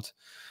about.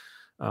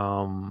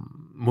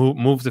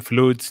 Move the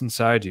fluids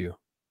inside you.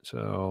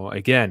 So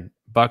again,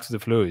 back to the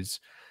fluids,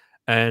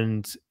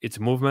 and it's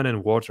movement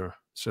and water.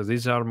 So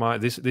these are my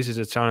this is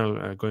a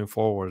channel going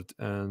forward,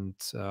 and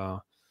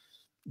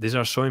these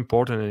are so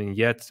important, and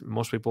yet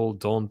most people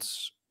don't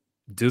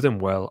do them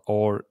well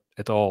or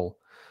at all.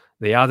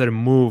 They either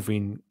move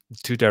in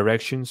two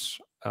directions,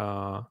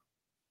 or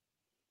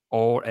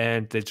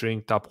and they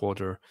drink tap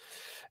water.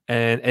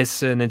 And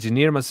as an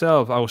engineer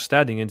myself, I was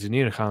studying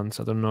engineering, Hans.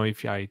 I don't know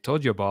if I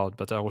told you about,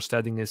 but I was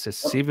studying as a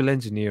civil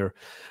engineer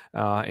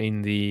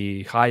in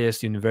the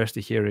highest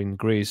university here in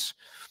Greece,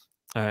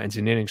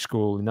 engineering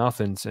school in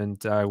Athens.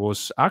 And I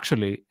was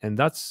actually, and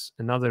that's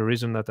another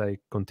reason that I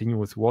continue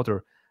with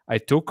water. I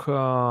took,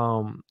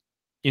 when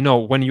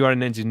you are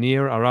an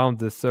engineer around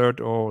the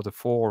third or the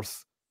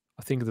fourth,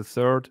 I think the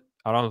third,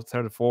 around the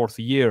third or fourth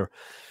year,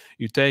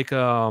 you take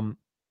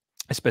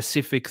a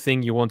specific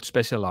thing you want to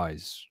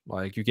specialize.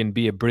 Like you can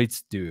be a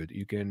bridge dude.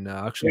 You can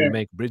actually Yeah,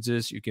 make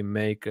bridges. You can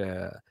make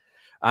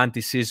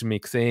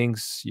anti-seismic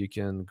things. You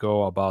can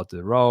go about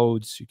the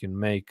roads. You can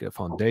make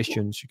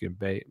foundations. You can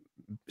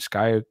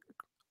sky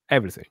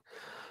everything.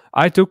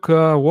 I took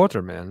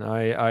water, man.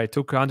 I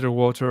took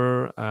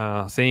underwater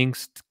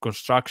things,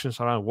 constructions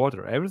around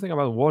water, everything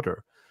about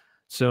water.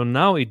 So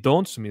now it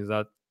dawns to me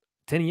that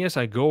 10 years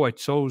ago I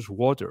chose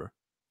water,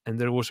 and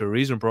there was a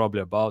reason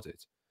probably about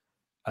it.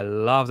 I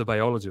love the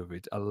biology of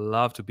it. I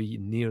love to be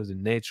near the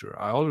nature.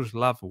 I always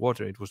loved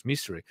water. It was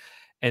mystery.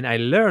 And I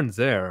learned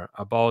there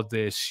about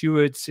the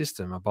sewage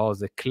system, about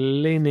the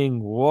cleaning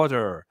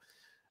water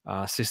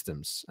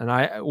systems.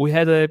 And we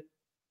had a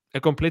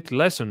complete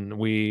lesson.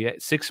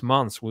 6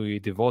 months we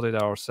devoted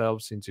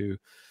ourselves into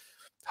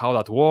how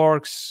that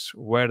works,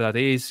 where that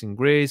is in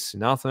Greece,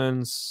 in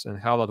Athens, and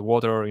how that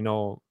water,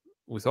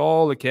 with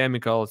all the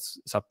chemicals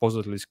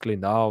supposedly is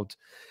cleaned out.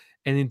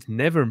 And it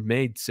never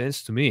made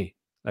sense to me.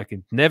 Like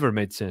it never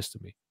made sense to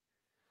me.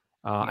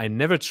 I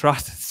never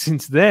trusted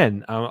since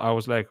then. I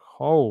was like,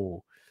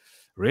 oh,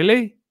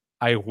 really?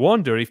 I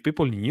wonder if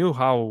people knew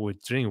how we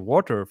drink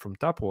water from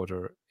tap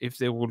water, if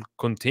they would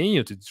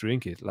continue to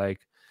drink it. Like,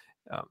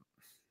 um,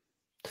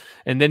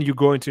 and then you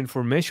go into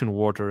information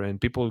water, and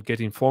people get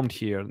informed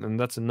here, and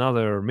that's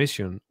another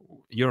mission.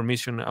 Your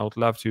mission, I would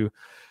love to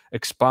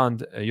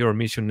expand your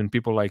mission, and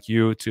people like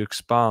you to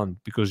expand,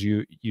 because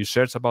you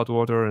search about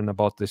water and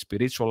about the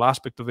spiritual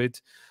aspect of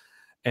it,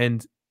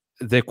 and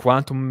the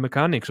quantum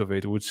mechanics of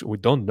it, which we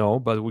don't know,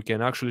 but we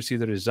can actually see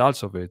the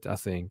results of it, I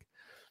think.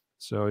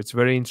 So it's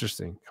very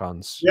interesting,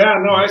 Hans. yeah.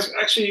 No, I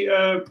actually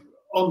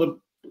on the.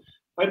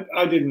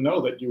 I didn't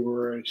know that you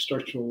were a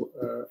structural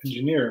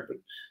engineer, but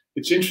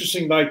it's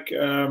interesting. Like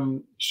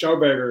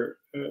Schauberger,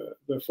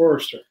 the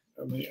forester.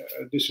 I mean,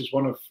 this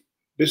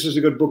is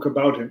a good book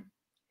about him.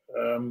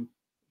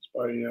 It's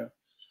by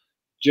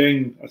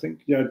Jane, I think.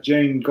 Yeah,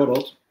 Jane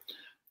Goddard.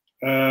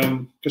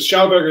 Because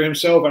Schauberger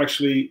himself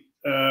actually,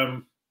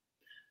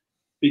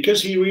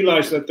 because he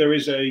realized that there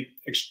is a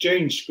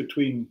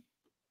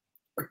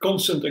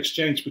constant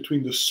exchange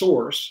between the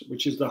source,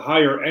 which is the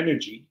higher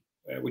energy,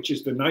 which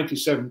is the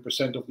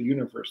 97% of the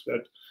universe,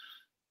 that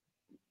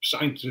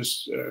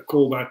scientists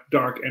call that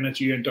dark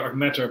energy and dark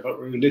matter, but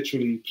we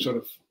literally sort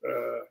of,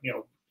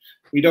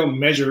 we don't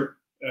measure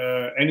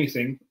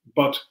anything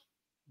but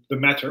the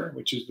matter,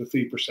 which is the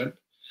 3%.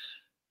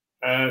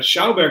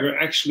 Schauberger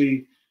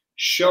actually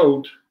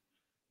showed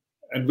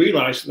and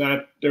realized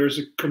that there is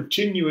a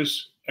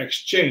continuous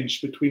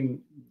exchange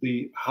between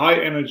the high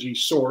energy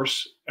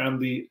source and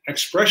the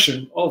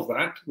expression of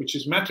that, which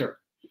is matter.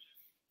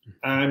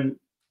 And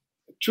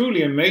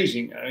truly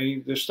amazing.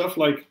 There's stuff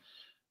like,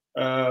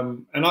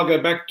 and I'll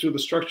get back to the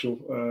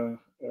structural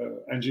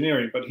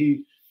engineering, but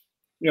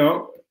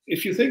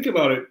if you think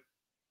about it,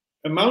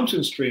 a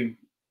mountain stream,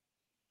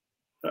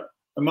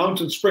 a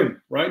mountain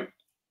spring, right?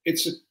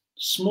 It's a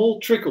small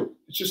trickle.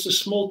 It's just a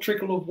small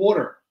trickle of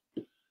water.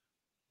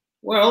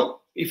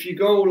 Well, if you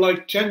go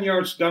like 10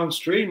 yards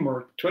downstream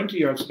or 20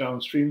 yards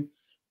downstream,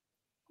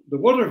 the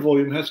water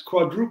volume has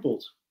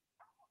quadrupled.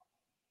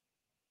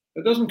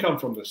 It doesn't come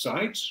from the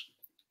sides.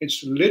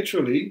 It's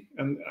literally,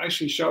 and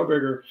actually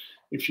Schauberger,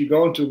 if you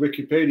go into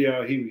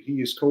Wikipedia,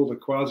 he is called a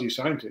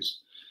quasi-scientist,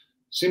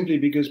 simply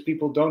because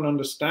people don't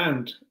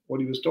understand what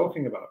he was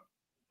talking about.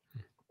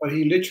 But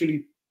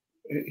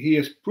he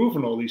has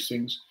proven all these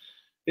things,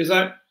 is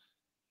that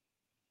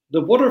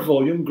the water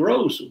volume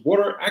grows.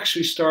 Water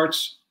actually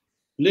starts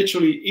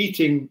literally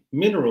eating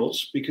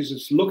minerals because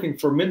it's looking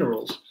for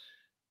minerals,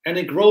 and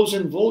it grows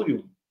in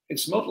volume.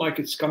 It's not like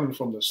it's coming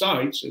from the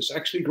sides, it's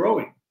actually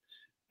growing.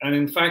 And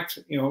in fact,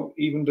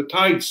 even the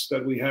tides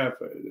that we have,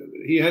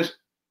 he has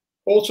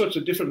all sorts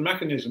of different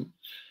mechanisms.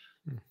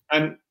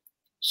 And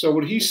so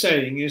what he's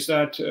saying is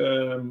that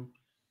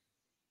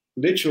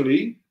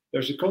literally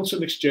there's a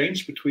constant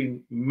exchange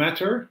between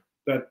matter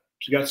that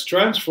gets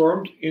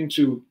transformed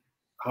into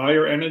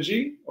higher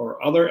energy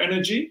or other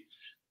energy,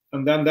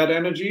 and then that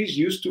energy is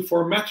used to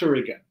form matter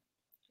again.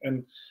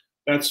 And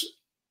that's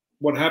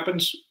what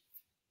happens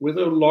with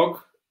a log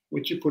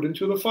which you put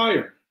into the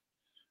fire.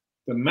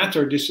 The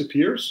matter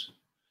disappears,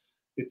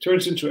 it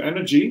turns into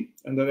energy,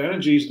 and that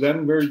energy is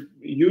then very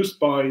used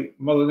by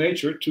Mother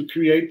Nature to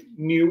create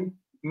new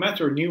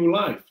matter, new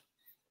life.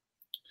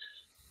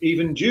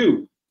 Even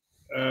dew,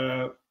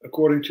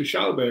 according to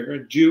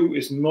Schauberger, dew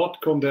is not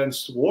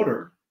condensed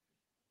water,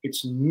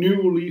 it's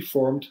newly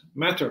formed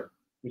matter,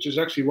 which is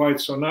actually why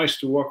it's so nice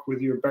to walk with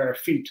your bare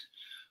feet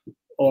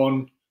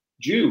on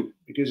dew,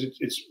 because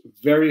it's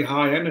very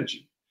high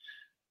energy.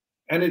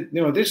 And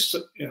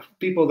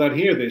people that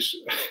hear this,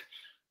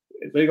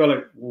 they go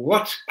like,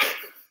 what?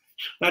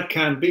 That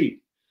can't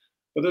be.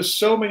 But there's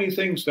so many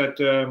things that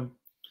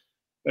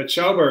that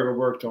Schauberger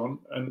worked on.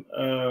 And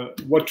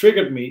what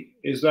triggered me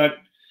is that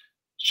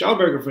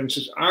Schauberger, for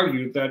instance,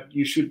 argued that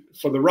you should,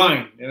 for the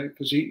Rhine,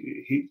 because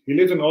he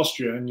lived in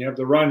Austria, and you have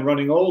the Rhine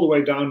running all the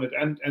way down. It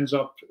ends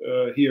up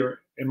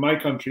here in my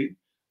country,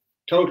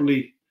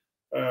 totally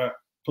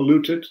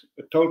polluted,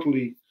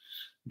 totally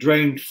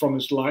drained from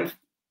its life.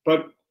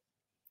 But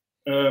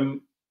water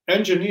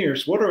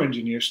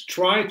engineers,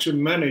 try to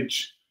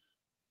manage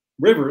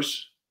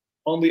rivers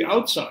on the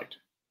outside.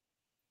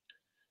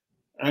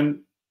 And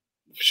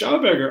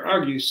Schauberger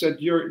argues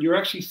that you're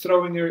actually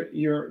throwing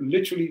you're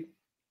literally,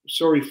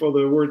 sorry for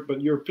the word,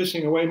 but you're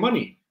pissing away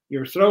money.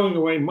 You're throwing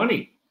away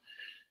money.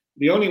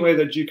 The only way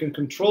that you can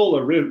control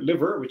a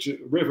river, which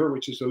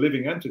is a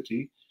living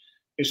entity,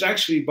 is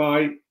actually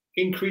by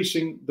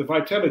increasing the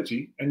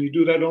vitality, and you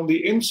do that on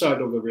the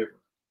inside of the river.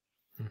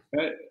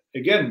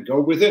 Again, go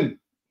within.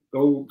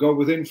 Go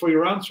within for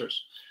your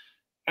answers.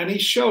 And he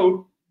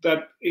showed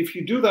that if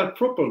you do that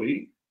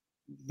properly,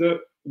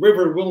 the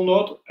river will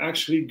not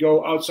actually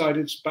go outside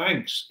its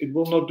banks. It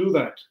will not do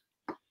that.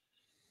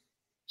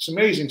 It's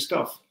amazing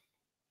stuff.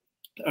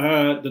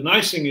 The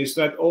nice thing is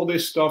that all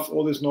this stuff,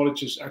 all this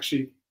knowledge is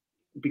actually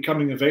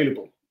becoming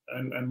available.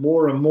 And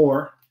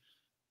more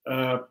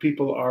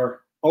people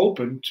are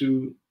open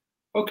to,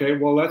 okay,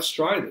 well, let's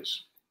try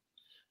this.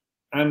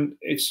 And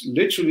it's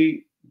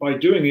literally, by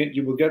doing it,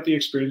 you will get the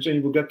experience and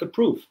you will get the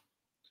proof.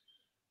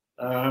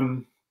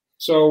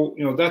 So,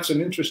 that's an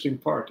interesting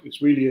part. It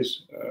really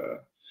is.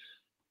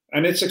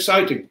 And it's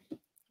exciting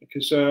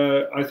because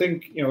I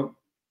think,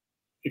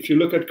 if you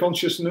look at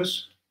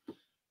consciousness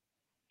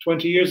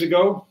 20 years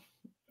ago,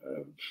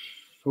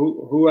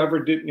 whoever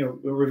did,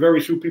 there were very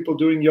few people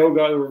doing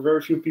yoga. There were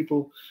very few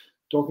people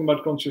talking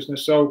about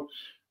consciousness. So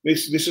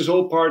this is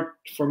all part,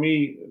 for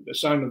me, the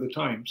sign of the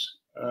times.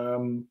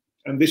 And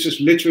this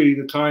is literally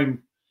the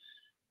time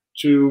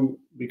to,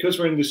 because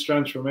we're in this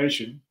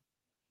transformation,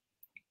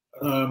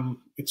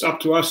 it's up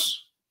to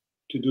us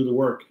to do the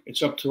work.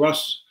 It's up to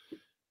us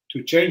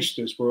to change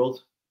this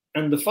world.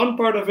 And the fun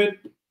part of it,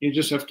 you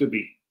just have to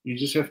be. You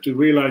just have to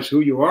realize who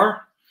you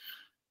are,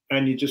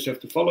 and you just have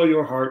to follow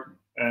your heart.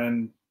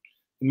 And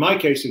in my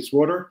case, it's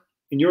water.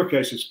 In your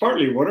case, it's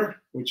partly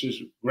water, which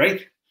is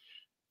great.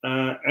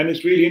 And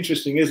it's really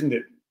interesting, isn't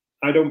it?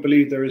 I don't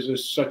believe there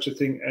is such a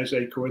thing as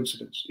a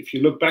coincidence. If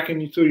you look back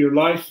into your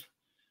life,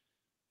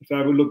 if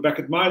I would look back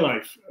at my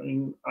life, I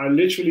mean, I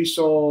literally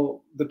saw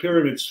the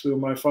pyramids through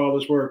my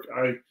father's work.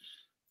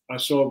 I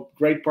saw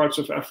great parts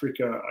of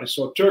Africa. I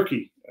saw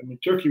Turkey. I mean,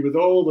 Turkey with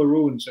all the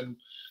ruins. And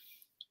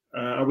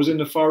I was in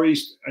the Far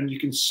East, and you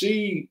can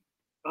see,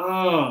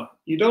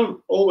 you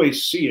don't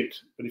always see it.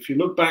 But if you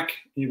look back,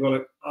 you go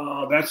like,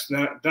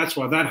 that's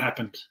why that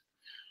happened.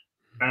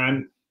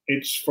 And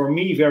it's, for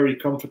me, very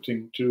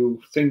comforting to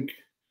think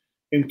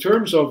in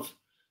terms of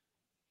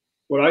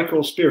what I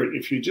call spirit.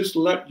 If you just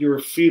let your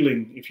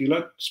feeling, if you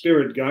let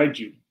spirit guide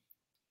you,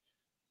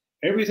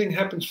 everything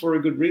happens for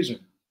a good reason.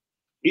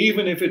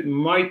 Even if it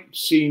might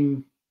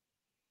seem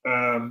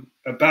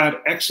a bad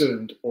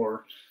accident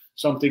or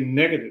something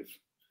negative,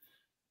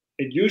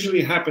 it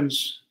usually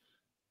happens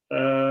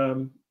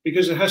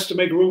because it has to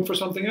make room for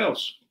something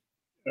else.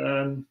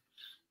 And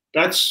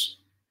that's,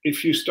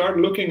 if you start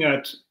looking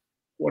at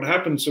what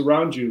happens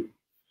around you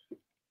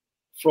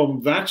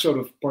from that sort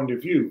of point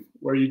of view,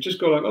 where you just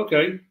go like,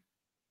 okay,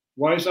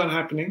 Why is that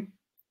happening?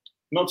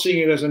 Not seeing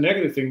it as a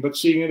negative thing, but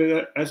seeing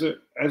it as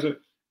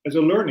a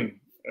learning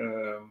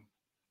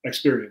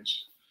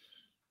experience,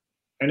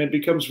 and it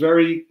becomes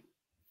very,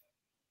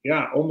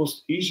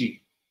 almost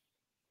easy.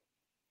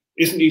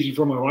 Isn't easy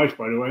for my wife,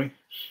 by the way.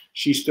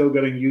 She's still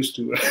getting used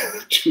to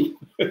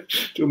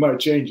to my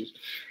changes.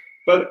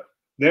 But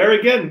there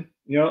again,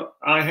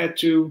 I had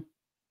to.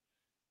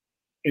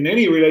 In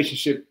any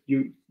relationship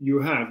you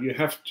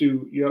have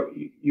to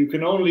you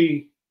can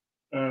only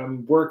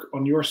work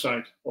on your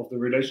side of the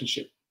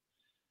relationship,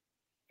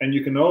 and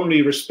you can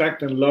only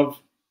respect and love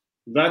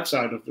that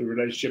side of the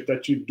relationship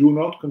that you do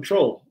not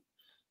control.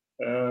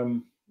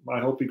 My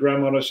Hopi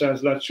grandmother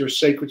says that's your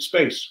sacred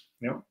space.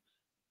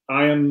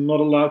 I am not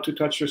allowed to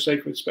touch your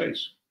sacred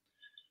space.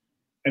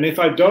 And if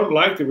I don't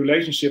like the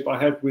relationship I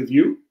have with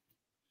you,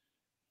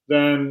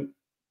 then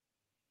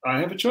I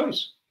have a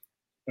choice.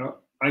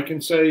 I can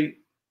say,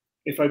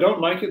 if I don't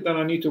like it, then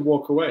I need to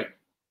walk away.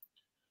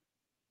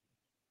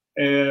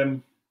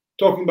 And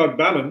talking about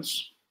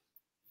balance,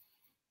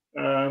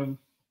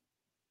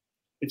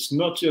 it's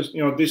not just,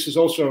 this is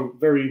also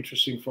very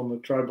interesting from a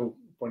tribal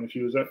point of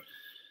view, is that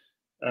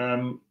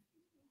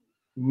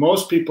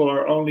most people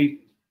are only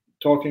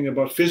talking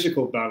about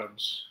physical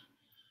balance.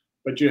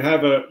 But you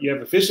have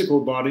a physical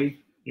body,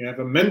 you have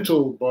a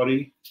mental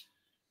body,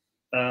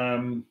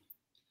 and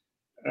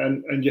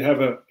you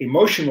have an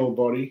emotional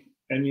body,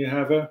 and you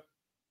have a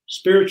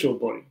spiritual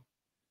body.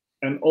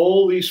 And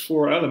all these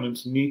four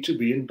elements need to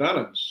be in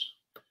balance.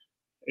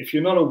 If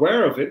you're not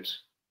aware of it,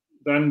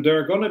 then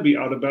they're going to be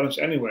out of balance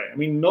anyway. I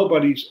mean,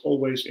 nobody's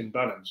always in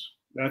balance.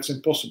 That's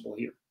impossible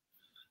here.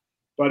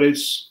 But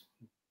it's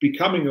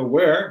becoming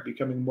aware,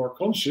 becoming more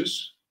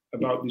conscious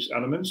about these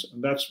elements,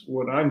 and that's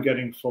what I'm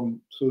getting through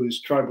these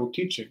tribal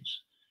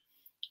teachings,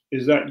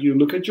 is that you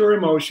look at your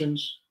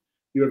emotions,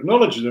 you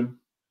acknowledge them,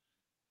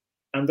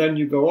 and then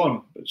you go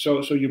on.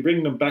 So you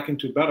bring them back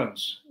into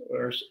balance.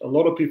 There's a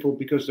lot of people,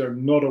 because they're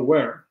not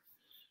aware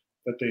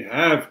that they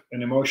have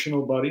an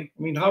emotional body.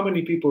 I mean, how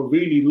many people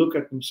really look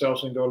at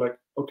themselves and go like,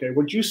 okay,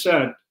 what you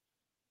said,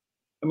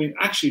 I mean,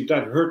 actually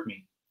that hurt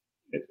me.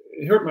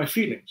 It hurt my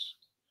feelings.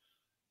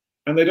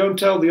 And they don't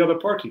tell the other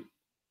party.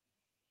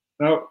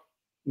 Now,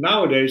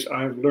 nowadays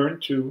I've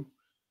learned to,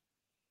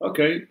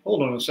 okay,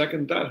 hold on a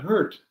second, that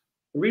hurt.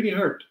 It really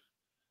hurt.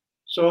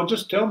 So I'll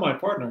just tell my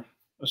partner,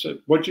 I said,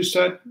 what you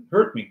said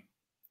hurt me.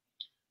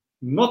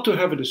 Not to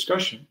have a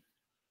discussion,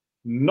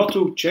 not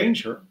to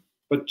change her,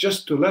 but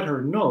just to let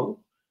her know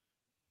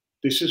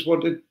this is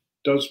what it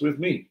does with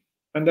me.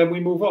 And then we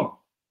move on.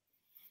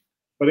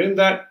 But in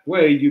that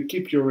way, you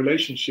keep your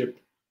relationship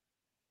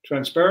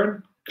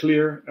transparent,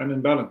 clear, and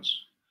in balance.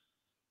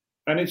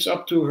 And it's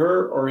up to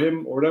her or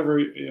him or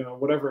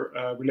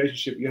whatever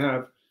relationship you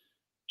have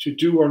to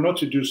do or not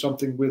to do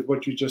something with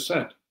what you just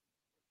said.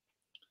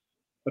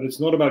 But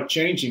it's not about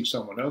changing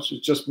someone else.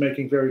 It's just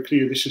making very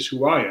clear, this is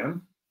who I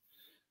am.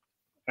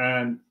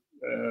 And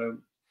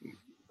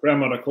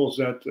grandmother calls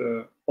that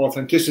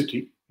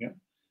authenticity. Yeah,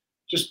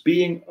 just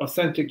being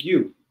authentic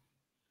you.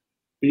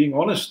 Being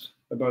honest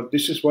about,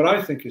 this is what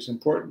I think is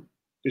important.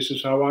 This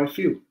is how I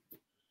feel.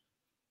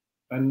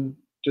 And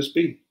just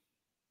be.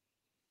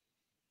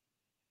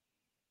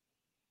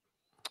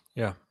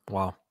 Yeah,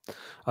 wow.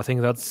 I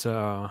think that's,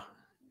 I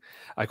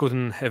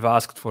couldn't have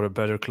asked for a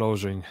better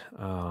closing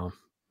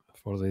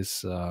for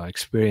this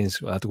experience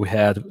that we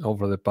had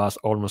over the past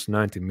almost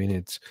 90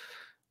 minutes.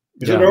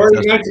 Is it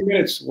already 90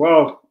 minutes?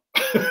 Wow.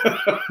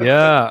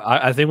 Yeah,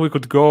 I think we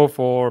could go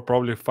for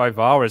probably 5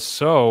 hours.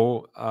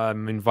 So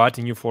I'm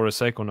inviting you for a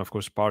second, of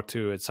course, part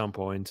 2 at some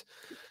point.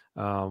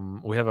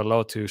 We have a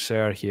lot to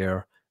share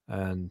here.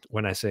 And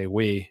when I say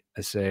we,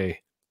 I say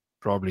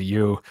probably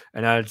you.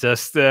 And I'll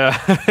just be no,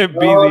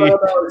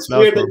 it's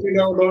clear that you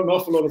know an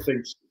awful lot of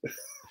things.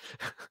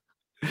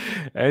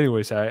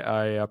 Anyways,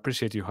 I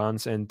appreciate you,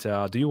 Hans. And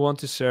do you want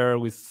to share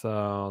with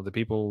the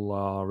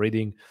people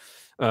reading,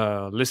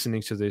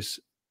 listening to this,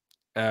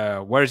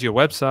 where's your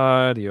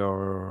website?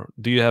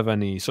 Do you have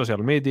any social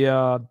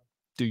media?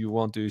 Do you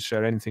want to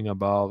share anything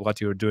about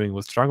what you're doing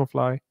with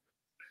Dragonfly?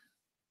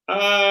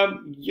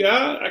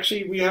 Yeah,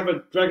 actually, we have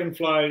a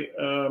Dragonfly,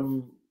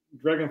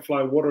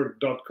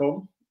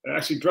 dragonflywater.com.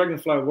 Actually,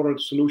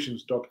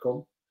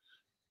 dragonflywatersolutions.com.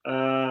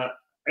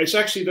 It's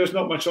actually, there's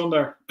not much on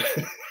there.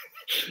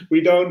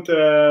 We don't,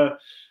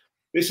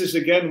 this is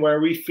again where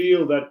we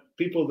feel that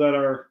people that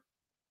are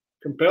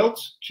compelled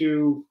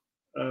to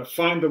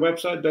find the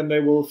website, then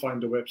they will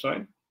find the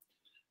website.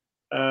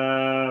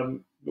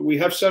 We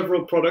have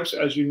several products,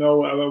 as you know.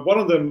 One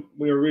of them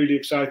we are really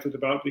excited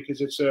about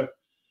because it's a,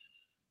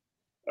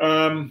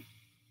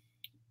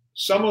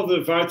 some of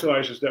the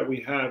vitalizers that we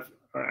have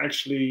are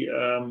actually,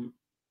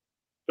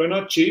 they're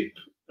not cheap,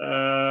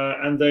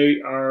 and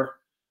they are,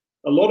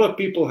 a lot of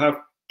people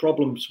have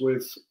problems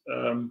with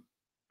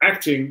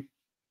acting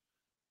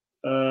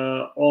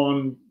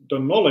on the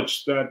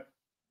knowledge that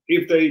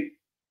if they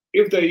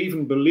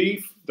even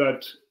believe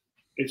that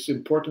it's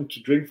important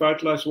to drink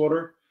vitalized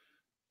water,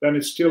 then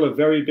it's still a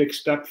very big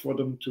step for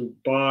them to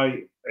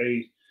buy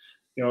a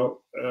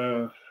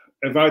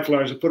a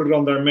vitalizer, put it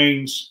on their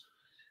mains.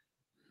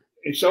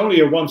 It's only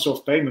a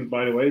once-off payment,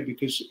 by the way,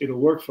 because it'll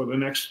work for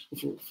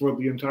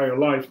the entire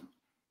life.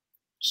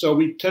 So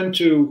we tend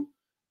to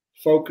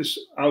focus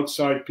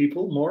outside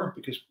people more,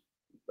 because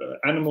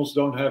animals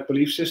don't have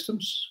belief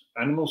systems.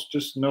 Animals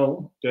just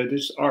know that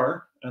this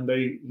are, and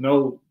they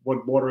know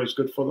what water is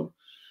good for them,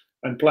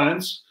 and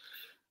plants.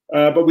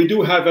 But we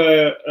do have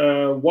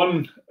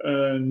one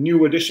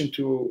new addition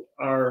to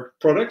our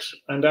products,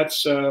 and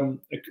that's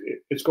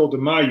it's called the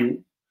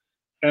Mayu,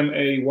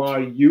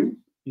 Mayu.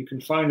 You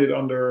can find it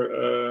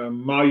under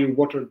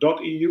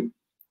mayuwater.eu.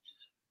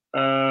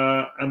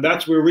 And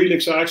that's, we're really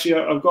excited. Actually,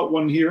 I've got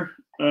one here.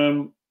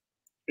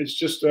 It's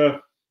just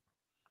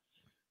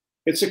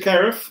it's a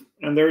carafe,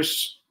 and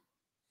there's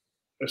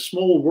a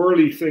small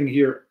whirly thing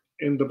here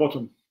in the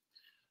bottom.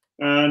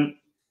 And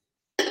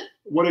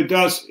what it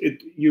does,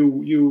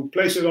 you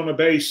place it on a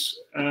base,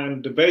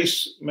 and the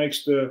base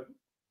makes the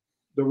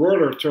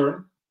whirler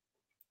turn,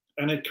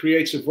 and it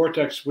creates a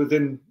vortex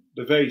within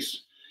the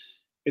vase.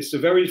 It's the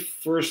very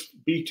first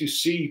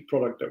B2C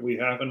product that we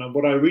have, and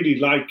what I really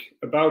like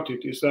about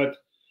it is that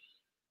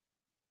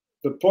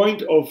the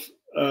point of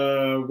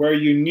where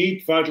you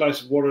need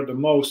vitalized water the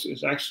most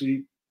is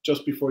actually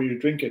just before you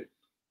drink it.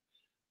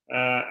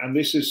 And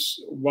this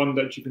is one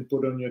that you can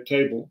put on your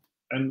table.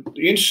 And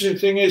the interesting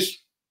thing is,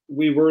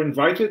 we were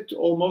invited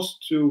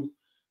almost to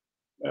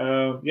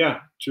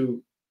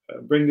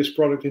bring this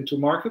product into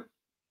market.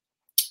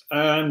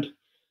 And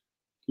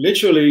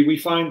literally, we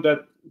find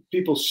that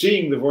people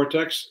seeing the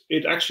vortex,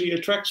 it actually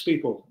attracts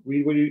people.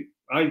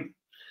 I'm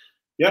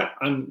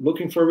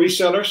looking for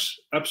resellers,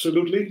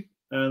 absolutely.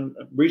 And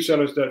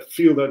resellers that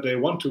feel that they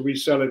want to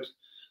resell it,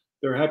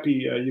 they're happy.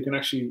 You can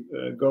actually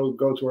go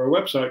to our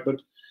website.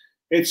 But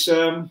it's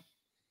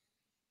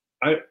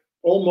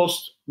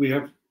we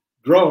have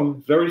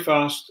grown very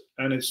fast,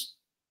 and it's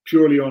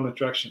purely on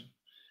attraction,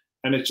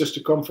 and it's just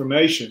a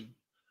confirmation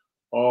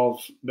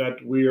of that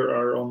we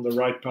are on the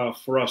right path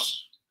for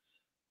us.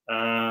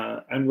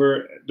 And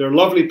they're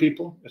lovely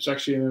people. It's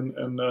actually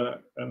an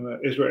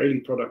Israeli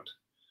product.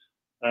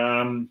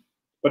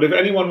 But if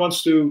anyone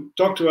wants to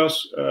talk to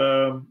us,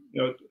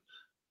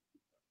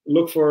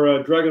 look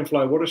for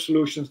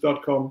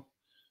dragonflywatersolutions.com.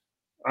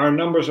 Our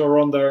numbers are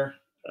on there.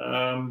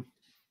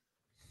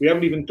 We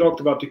haven't even talked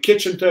about the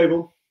kitchen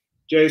table,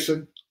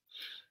 Jason.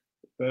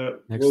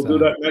 We'll do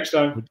that next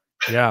time.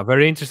 Yeah,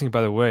 very interesting,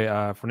 by the way.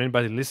 For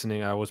anybody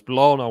listening, I was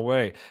blown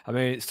away. I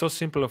mean, it's so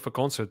simple of a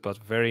concept, but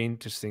very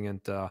interesting,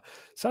 and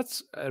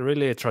that's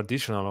really a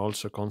traditional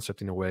also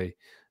concept in a way.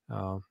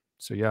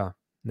 So yeah,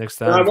 next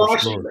time for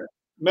sure.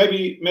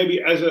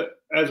 Maybe as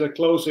a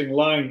closing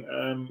line,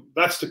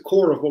 that's the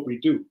core of what we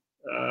do.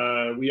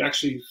 We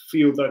actually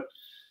feel that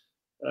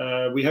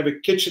we have a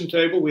kitchen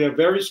table. We have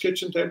various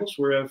kitchen tables.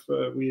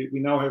 We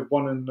now have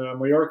one in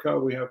Mallorca.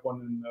 We have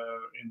one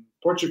in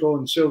Portugal,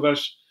 in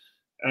Silves.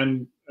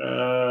 And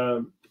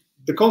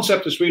the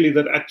concept is really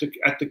that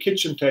at the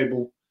kitchen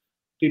table,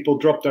 people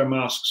drop their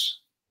masks.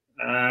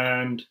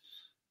 And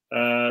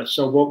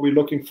so what we're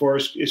looking for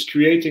is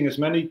creating as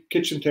many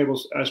kitchen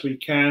tables as we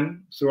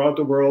can throughout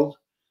the world,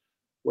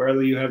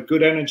 where you have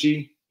good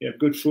energy, you have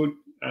good food,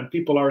 and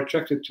people are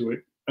attracted to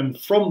it. And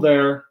from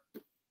there,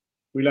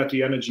 we let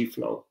the energy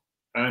flow.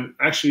 And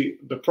actually,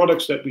 the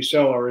products that we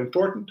sell are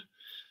important,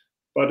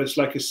 but it's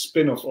like a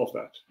spin-off of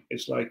that.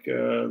 It's like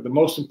the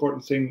most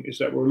important thing is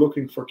that we're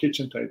looking for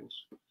kitchen tables.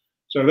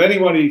 So if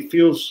anybody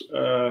feels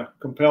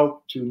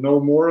compelled to know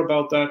more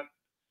about that,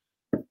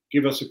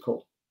 give us a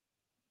call.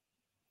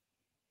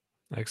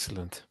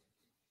 Excellent.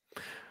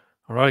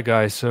 All right,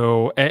 guys.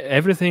 So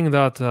everything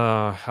that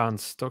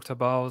Hans talked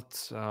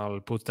about, I'll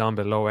put down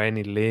below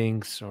any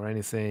links or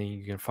anything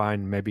you can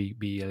find, maybe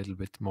be a little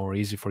bit more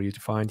easy for you to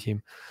find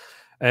him.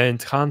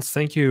 And Hans,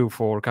 thank you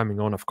for coming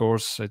on. Of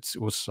course, it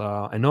was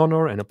an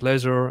honor and a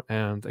pleasure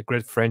and a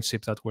great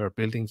friendship that we're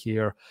building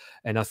here.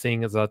 And I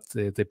think that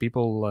the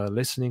people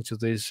listening to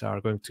this are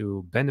going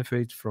to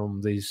benefit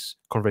from these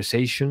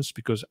conversations,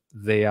 because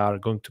they are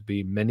going to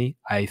be many,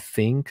 I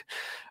think.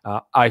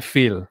 I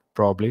feel,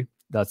 probably.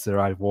 That's the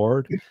right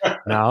word.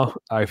 Now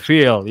I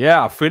feel,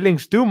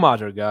 feelings do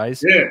matter,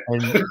 guys. Yeah.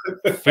 And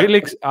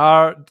feelings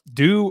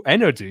do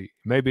energy,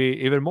 maybe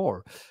even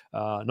more.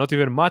 Not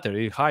even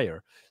matter,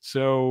 higher.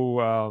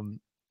 So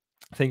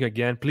thank you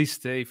again. Please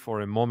stay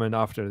for a moment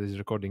after this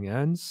recording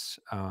ends.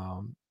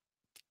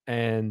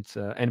 And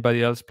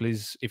anybody else,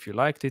 please, if you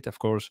liked it, of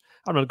course,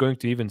 I'm not going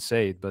to even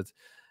say it, but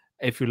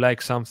if you like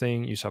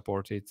something, you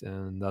support it.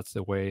 And that's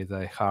the way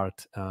the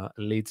heart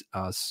leads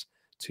us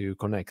to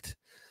connect.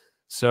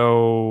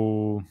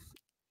 So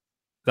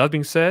that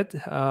being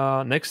said,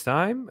 next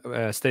time,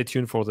 stay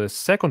tuned for the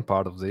second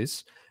part of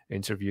this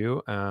interview.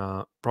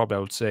 Probably I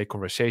would say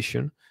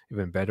conversation,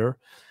 even better.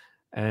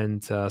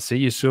 And see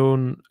you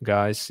soon,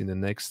 guys, in the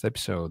next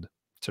episode.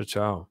 Ciao,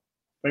 ciao.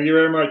 Thank you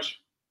very much.